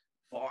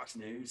Fox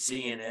News,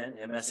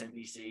 CNN,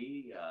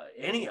 MSNBC,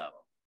 any of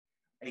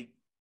them, I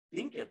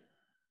think if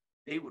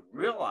they would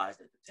realize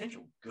the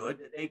potential good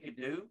that they could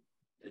do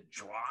to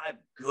drive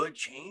good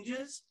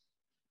changes,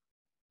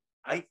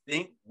 I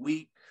think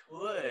we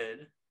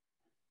could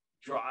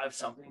drive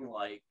something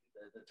like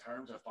the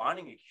terms of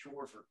finding a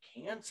cure for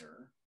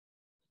cancer.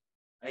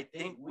 I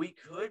think we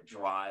could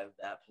drive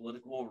that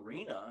political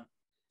arena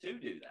to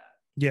do that.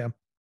 Yeah.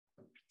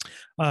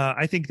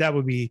 I think that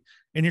would be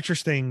an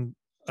interesting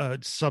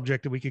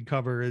subject that we could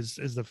cover is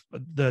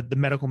the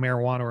medical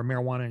marijuana or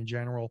marijuana in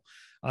general.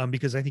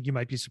 Because I think you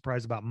might be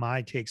surprised about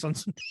my takes on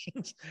some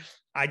things.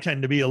 I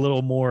tend to be a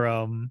little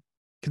more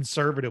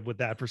conservative with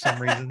that for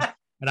some reason.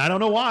 And I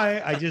don't know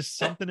why. I just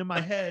something in my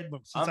head.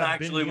 But since I'm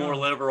actually more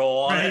liberal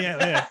on it.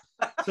 Yeah.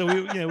 So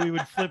we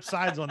would flip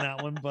sides on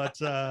that one. But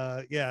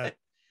yeah.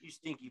 You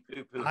stinky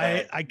poo-poo.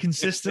 I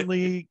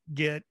consistently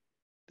get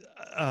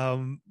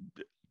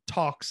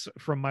talks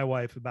from my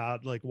wife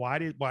about like, why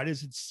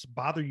does it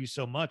bother you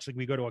so much? Like,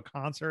 we go to a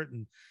concert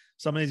and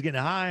somebody's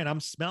getting high and I'm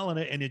smelling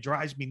it and it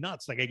drives me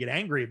nuts. Like, I get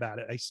angry about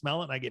it. I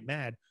smell it and I get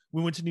mad.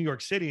 We went to New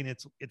York City and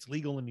it's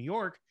legal in New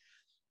York.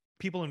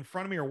 People in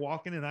front of me are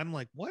walking and I'm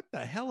like, what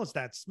the hell is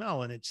that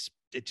smell? And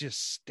it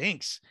just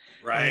stinks.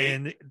 Right.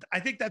 And I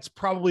think that's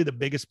probably the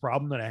biggest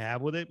problem that I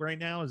have with it right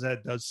now, is that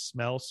it does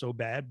smell so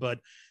bad. But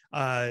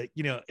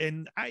you know,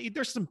 and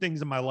there's some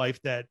things in my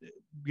life that,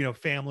 you know,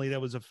 family that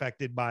was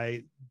affected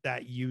by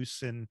that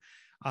use. And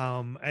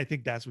I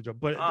think that's what,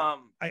 but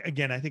I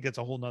think that's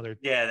a whole nother,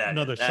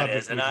 another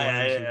subject. And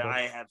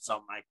I have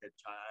something I could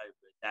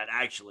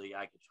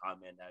I could chime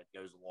in that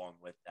goes along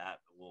with that,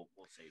 but we'll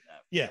save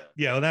that.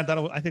 Yeah. Well,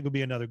 that'll, I think, will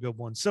be another good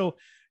one. So,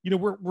 you know,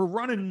 we're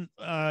running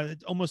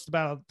almost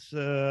about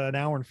an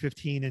hour and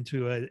 15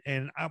 into it.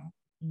 And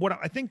what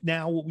I think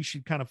now what we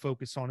should kind of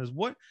focus on is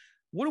what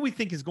do we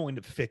think is going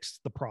to fix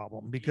the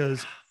problem?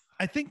 Because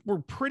I think we're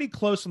pretty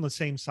close on the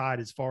same side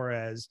as far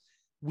as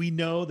we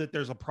know that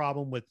there's a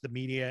problem with the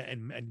media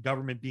and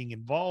government being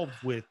involved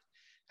with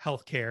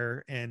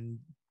healthcare and,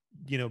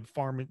 you know,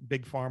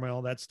 big pharma, and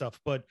all that stuff.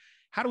 But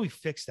how do we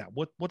fix that?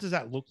 What does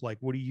that look like?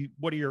 What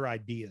are your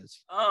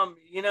ideas?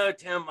 You know,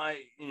 Tim,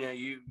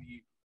 you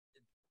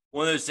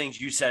one of those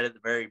things you said at the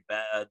very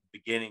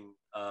beginning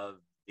of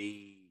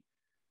the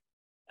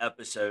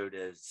episode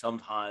is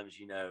sometimes,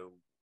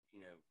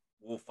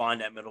 we'll find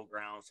that middle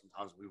ground.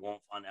 Sometimes we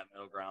won't find that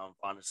middle ground,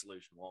 find a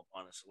solution, won't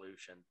find a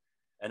solution.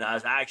 And I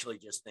was actually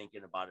just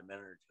thinking about a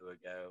minute or two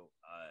ago,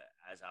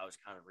 as I was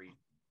kind of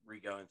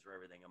re-going through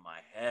everything in my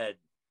head,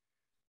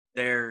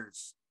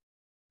 there's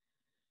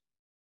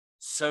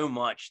so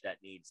much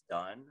that needs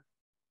done.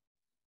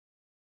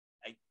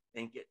 I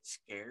think it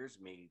scares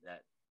me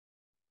that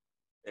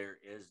there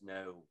is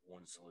no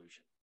one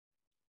solution.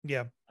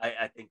 Yeah.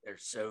 I think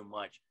there's so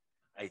much.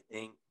 I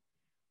think,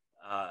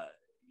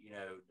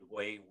 the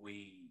way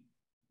we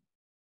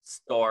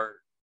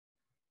start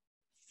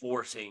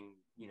forcing,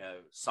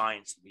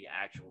 science to be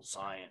actual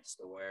science,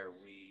 to where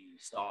we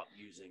stop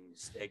using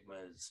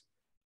stigmas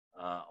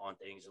on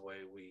things, the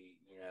way we,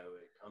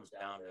 it comes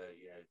down to,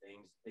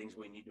 things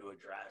we need to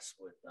address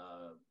with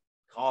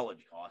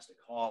college, cost of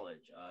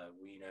college,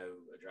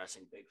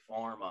 addressing big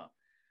pharma,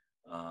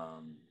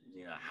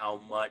 how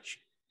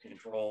much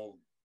control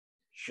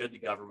should the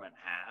government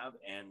have,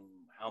 and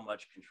how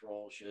much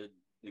control should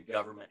the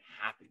government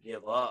have to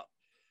give up.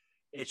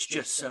 It's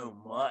just so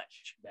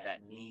much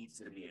that needs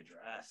to be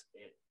addressed.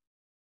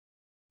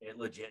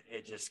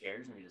 It just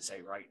scares me to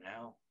say right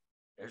now,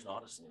 there's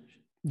not a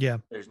solution. Yeah.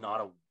 There's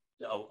not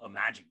a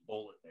magic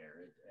bullet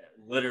there.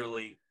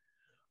 Literally,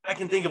 I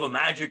can think of a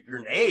magic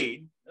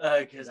grenade,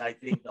 because I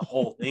think the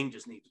whole thing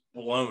just needs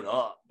blown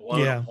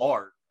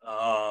apart,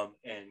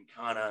 and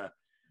kind of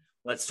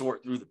let's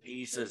sort through the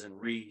pieces and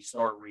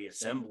start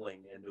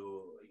reassembling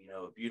into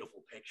a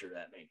beautiful picture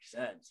that makes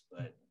sense.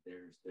 But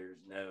there's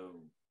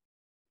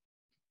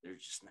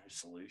just no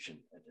solution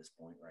at this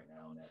point right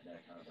now, and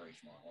that kind of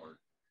breaks my heart,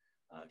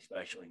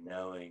 especially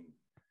knowing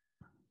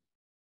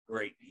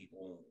great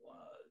people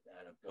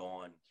that have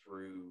gone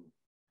through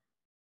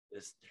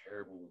this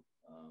terrible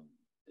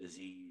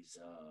disease,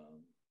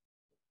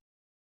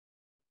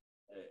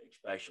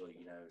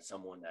 especially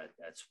someone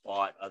that's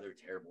fought other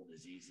terrible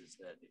diseases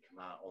that come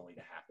out only to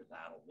have to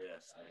battle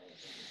this. I don't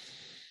think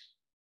it's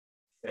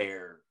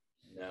fair,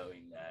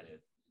 knowing that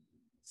if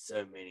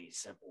so many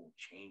simple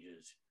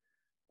changes,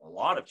 a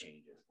lot of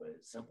changes, but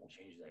simple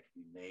changes that could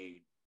be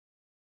made,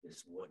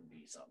 this wouldn't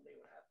be something they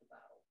would have to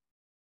battle.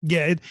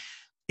 Yeah,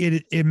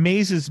 it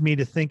amazes me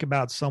to think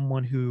about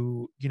someone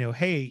who,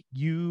 hey,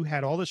 you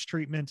had all this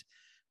treatment,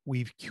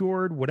 we've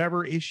cured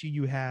whatever issue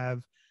you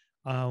have,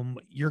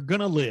 you're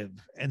gonna live,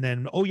 and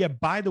then, oh yeah,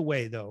 by the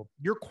way, though,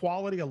 your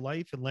quality of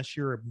life, unless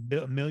you're a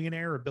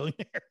millionaire or a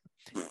billionaire,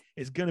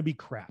 is gonna be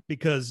crap,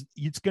 because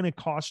it's gonna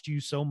cost you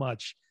so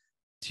much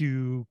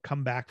to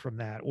come back from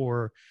that,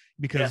 or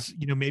because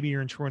maybe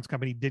your insurance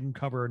company didn't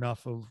cover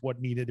enough of what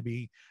needed to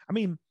be. I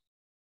mean,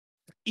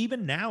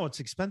 even now it's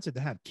expensive to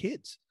have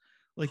kids.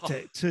 Like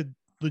to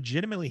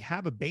legitimately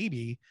have a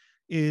baby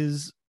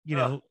is,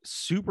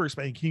 super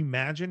expensive. Can you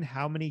imagine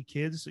how many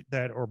kids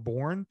that are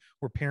born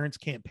where parents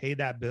can't pay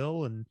that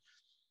bill? And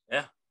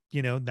now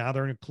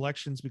they're in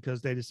collections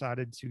because they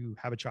decided to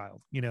have a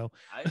child,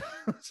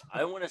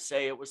 I want to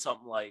say it was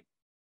something like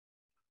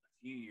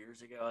a few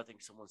years ago. I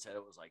think someone said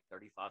it was like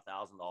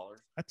 $35,000.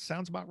 That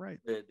sounds about right.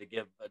 To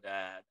give to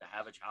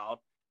have a child.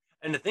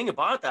 And the thing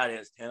about that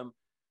is, Tim,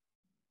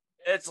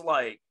 it's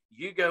like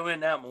you go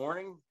in that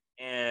morning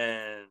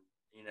and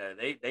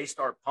they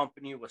start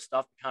pumping you with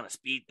stuff to kind of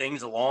speed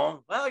things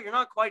along. Well, you're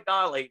not quite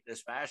dilating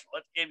this fast.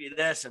 Let's give you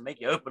this and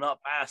make you open up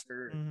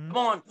faster. Mm-hmm. Come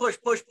on, push.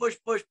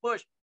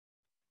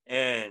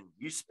 And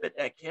you spit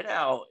that kid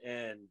out,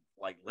 and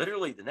like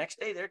literally the next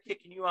day they're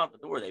kicking you out the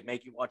door. They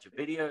make you watch a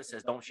video that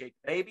says don't shake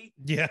the baby.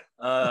 Yeah.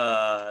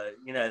 They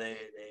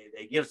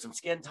give some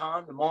skin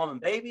time to mom and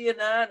baby and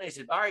that, and they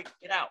said, all right,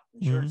 get out.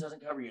 Insurance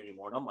doesn't cover you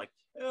anymore. And I'm like,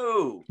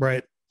 oh,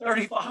 right.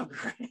 35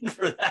 grand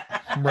for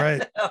that.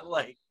 Right. I'm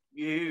like,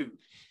 you.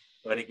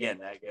 But again,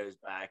 that goes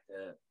back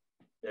to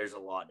there's a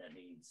lot that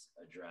needs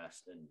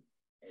addressed, and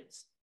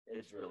it's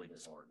really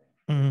disheartening.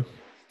 Mm-hmm.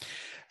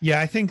 Yeah,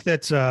 I think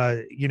that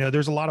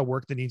there's a lot of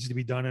work that needs to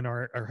be done in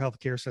our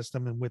healthcare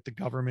system and with the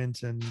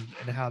government and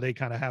how they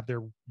kind of have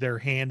their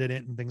hand in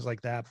it and things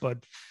like that.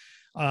 But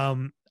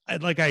I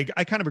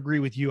kind of agree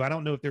with you. I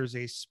don't know if there's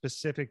a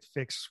specific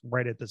fix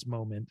right at this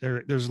moment.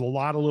 There's a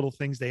lot of little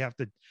things they have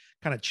to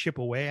kind of chip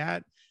away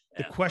at.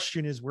 The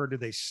question is, where do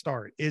they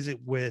start? Is it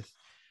with,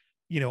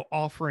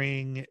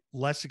 offering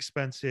less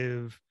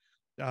expensive,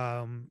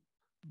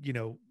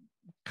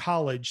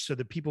 college, so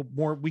that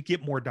we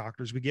get more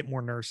doctors, we get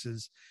more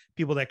nurses,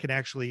 people that can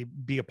actually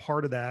be a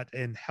part of that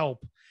and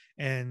help.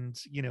 And,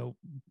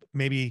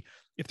 maybe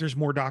if there's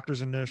more doctors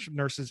and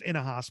nurses in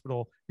a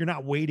hospital, you're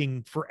not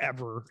waiting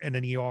forever in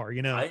an ER,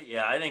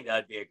 I think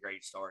that'd be a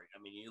great start. I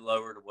mean, you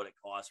lowered what it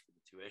costs for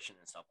the tuition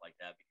and stuff like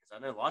that, because I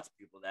know lots of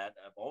people that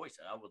I've always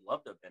said, I would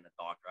love to have been a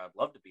doctor. I'd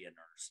love to be a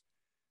nurse.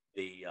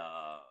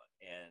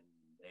 And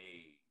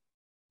they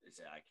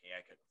say, I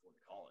couldn't afford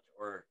college,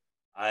 or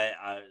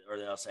or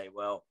they'll say,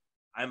 well,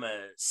 I'm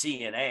a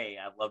CNA.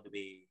 I'd love to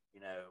be,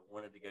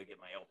 wanted to go get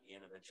my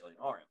LPN eventually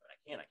an RN, but I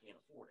can't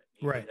afford it.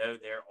 Even though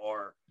there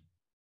are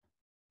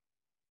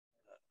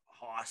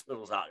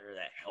hospitals out there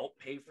that help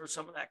pay for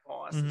some of that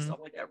cost and stuff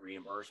like that,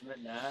 reimbursement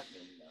and that.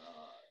 And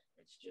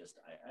it's just,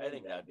 I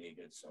think that'd be a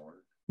good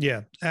start.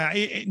 Yeah.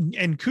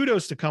 And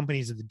kudos to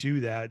companies that do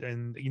that.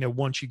 And,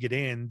 once you get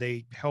in,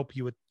 they help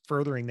you with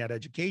furthering that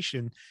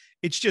education.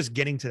 It's just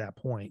getting to that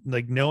point,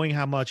 like knowing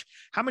how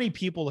many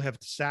people have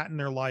sat in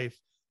their life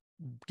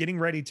getting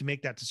ready to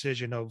make that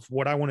decision of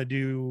what I want to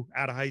do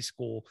out of high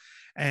school.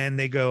 And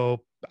they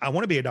go, I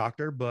want to be a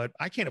doctor, but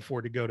I can't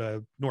afford to go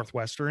to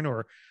Northwestern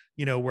or,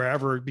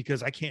 wherever,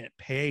 because I can't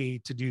pay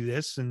to do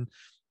this. And,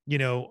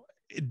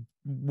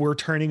 we're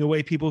turning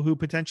away people who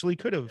potentially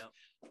could have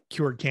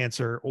cured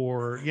cancer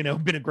or,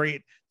 been a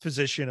great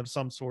physician of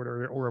some sort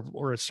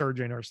or a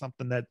surgeon or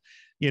something that,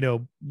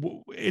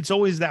 it's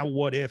always that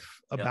what if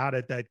about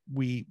it that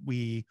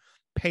we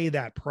pay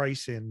that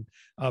price in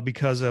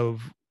because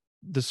of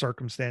the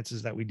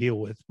circumstances that we deal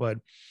with. But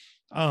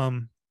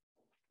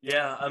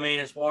yeah, I mean,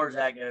 as far as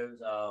that goes,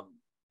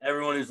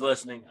 everyone who's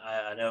listening,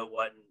 I know it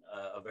wasn't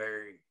a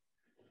very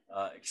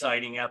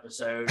exciting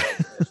episode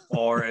as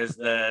far as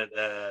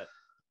the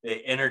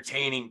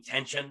entertaining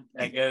tension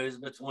that goes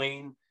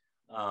between,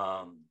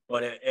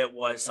 but it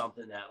was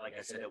something that, like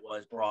I said, it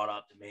was brought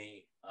up to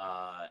me,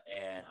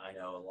 and I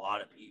know a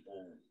lot of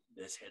people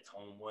this hits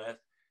home with.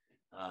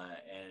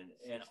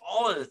 And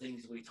all of the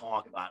things we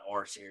talk about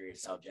are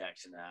serious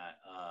subjects and that,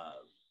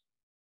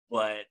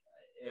 but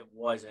it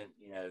wasn't,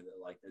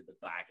 like the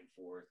back and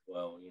forth.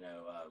 Well,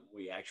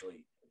 we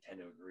actually tend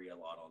to agree a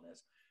lot on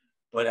this,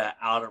 but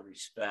out of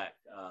respect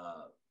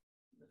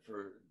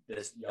for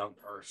this young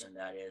person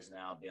that is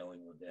now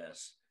dealing with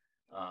this,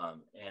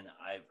 and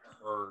I've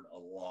heard a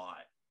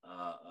lot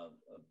of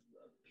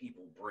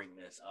people bring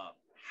this up.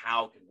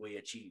 How can we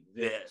achieve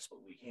this, but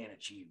we can't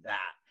achieve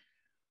that?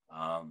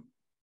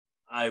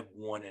 I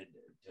wanted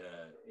to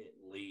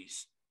at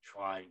least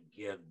try and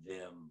give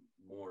them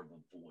more of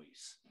a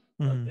voice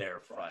of their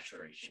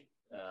frustration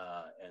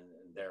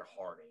and their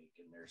heartache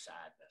and their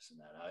sadness and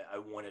that. I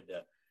wanted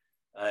to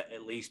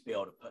at least be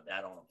able to put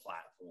that on a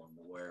platform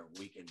where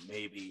we can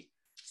maybe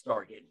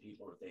start getting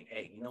people to think,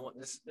 hey, you know what,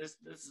 this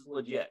is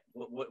legit.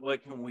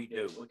 What can we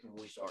do? What can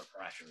we start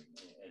pressuring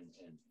and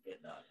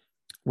get done?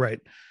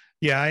 Right.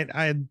 Yeah,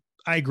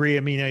 I agree. I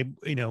mean,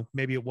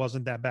 maybe it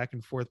wasn't that back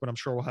and forth, but I'm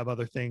sure we'll have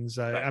other things.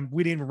 Right.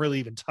 We didn't really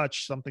even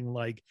touch something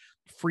like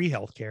free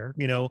healthcare,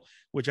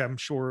 which I'm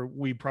sure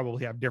we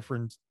probably have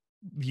different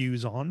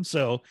views on.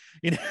 So,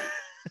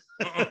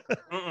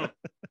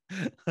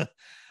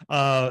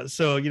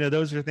 so,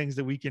 those are things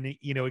that we can,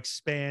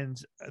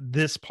 expand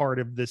this part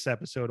of this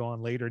episode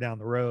on later down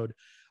the road.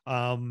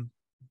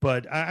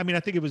 But I mean,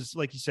 I think it was,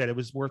 like you said, it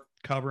was worth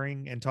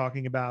covering and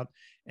talking about.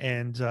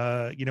 And,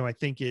 I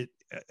think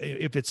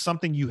if it's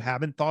something you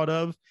haven't thought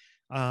of,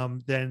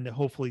 then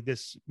hopefully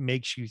this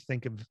makes you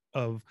think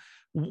of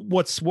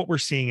what we're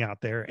seeing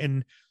out there.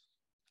 And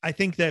I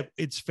think that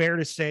it's fair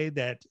to say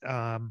that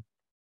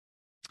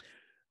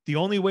the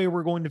only way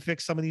we're going to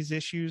fix some of these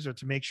issues are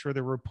to make sure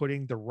that we're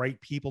putting the right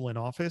people in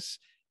office.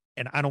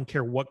 And I don't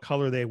care what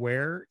color they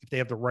wear, if they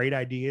have the right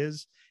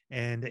ideas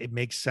and it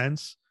makes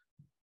sense,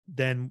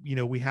 then,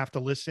 we have to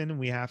listen and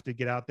we have to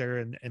get out there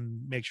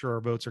and make sure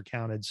our votes are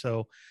counted.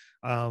 So,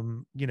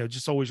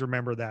 just always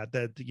remember that,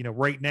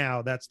 right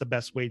now, that's the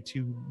best way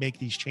to make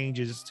these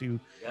changes to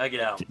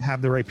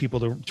have the right people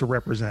to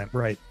represent.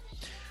 Right.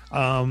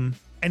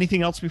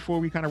 Anything else before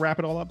we kind of wrap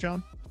it all up,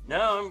 John?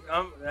 No,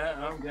 I'm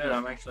good.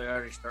 I'm actually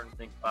already starting to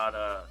think about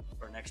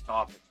our next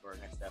topics for our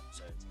next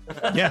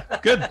episode. Yeah,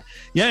 good.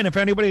 Yeah, and if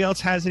anybody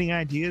else has any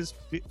ideas,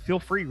 feel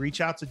free,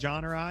 reach out to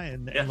John or I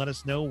and let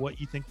us know what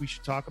you think we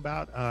should talk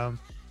about.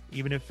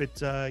 Even if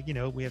it's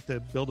we have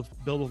to build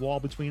a wall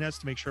between us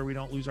to make sure we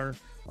don't lose our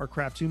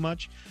crap too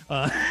much.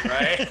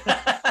 Right.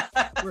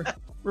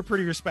 we're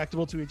pretty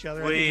respectable to each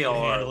other. We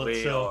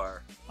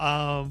are.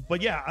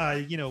 But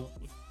yeah,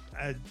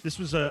 this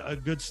was a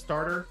good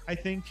starter, I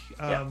think,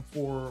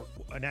 for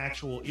an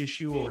actual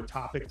issue or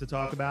topic to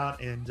talk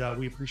about. And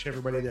we appreciate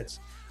everybody that's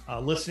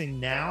listening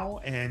now.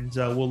 And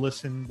we'll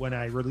listen when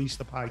I release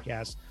the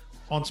podcast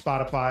on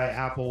Spotify,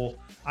 Apple,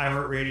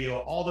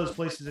 iHeartRadio, all those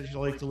places that you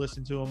like to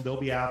listen to them. They'll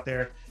be out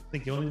there. I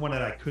think the only one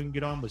that I couldn't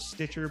get on was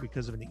Stitcher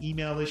because of an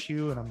email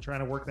issue, and I'm trying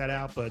to work that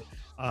out. But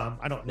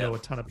I don't know a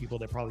ton of people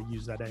that probably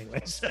use that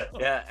anyway. So.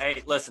 Yeah.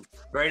 Hey, listen,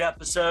 great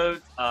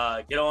episode.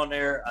 Get on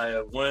there.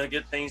 One of the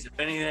good things, if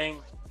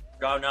anything,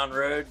 driving down the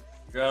road,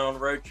 going on a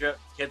road trip,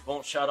 kids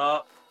won't shut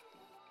up.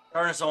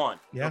 Turn us on.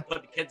 Yeah. We'll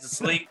put the kids to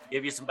sleep.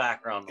 Give you some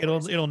background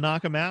noise. It'll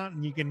knock them out,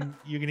 and you can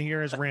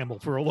hear us ramble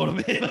for a little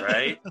bit.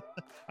 Right.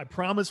 I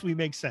promise we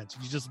make sense.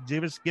 You just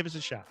give us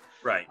a shot.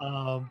 Right.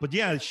 But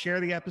yeah, share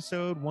the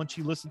episode. Once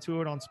you listen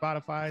to it on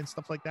Spotify and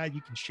stuff like that,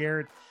 you can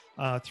share it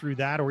through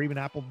that or even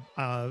Apple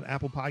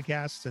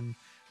Podcasts, and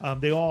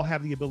they all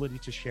have the ability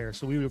to share.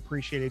 So we would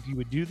appreciate it if you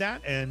would do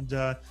that. And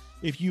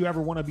if you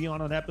ever want to be on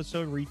an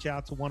episode, reach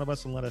out to one of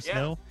us and let us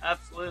know.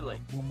 Absolutely.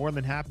 We're more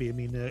than happy. I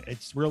mean,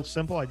 it's real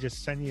simple. I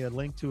just send you a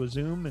link to a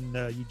Zoom and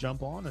you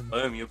jump on and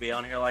boom, you'll be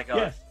on here like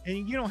us.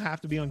 And you don't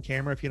have to be on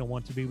camera if you don't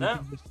want to be. We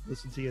can just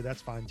listen to you.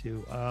 That's fine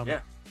too.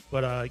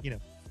 But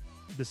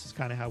this is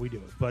kind of how we do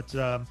it. But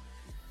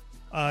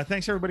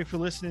Thanks everybody for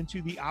listening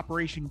to the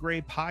Operation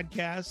Gray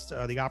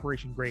podcast, the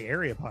Operation Gray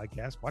Area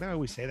podcast. Why do I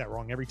always say that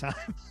wrong every time?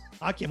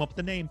 I came up with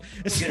the name.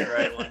 We'll get it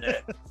right one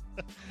day.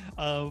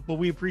 But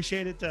we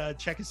appreciate it.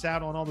 Check us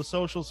out on all the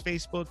socials,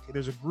 Facebook.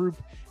 There's a group.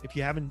 If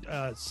you haven't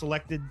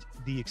selected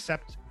the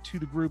accept to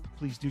the group,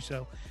 please do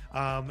so.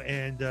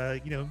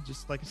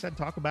 Just like I said,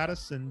 talk about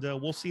us, and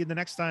we'll see you the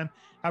next time.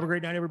 Have a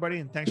great night, everybody,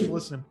 and thanks for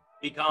listening.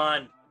 Be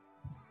con.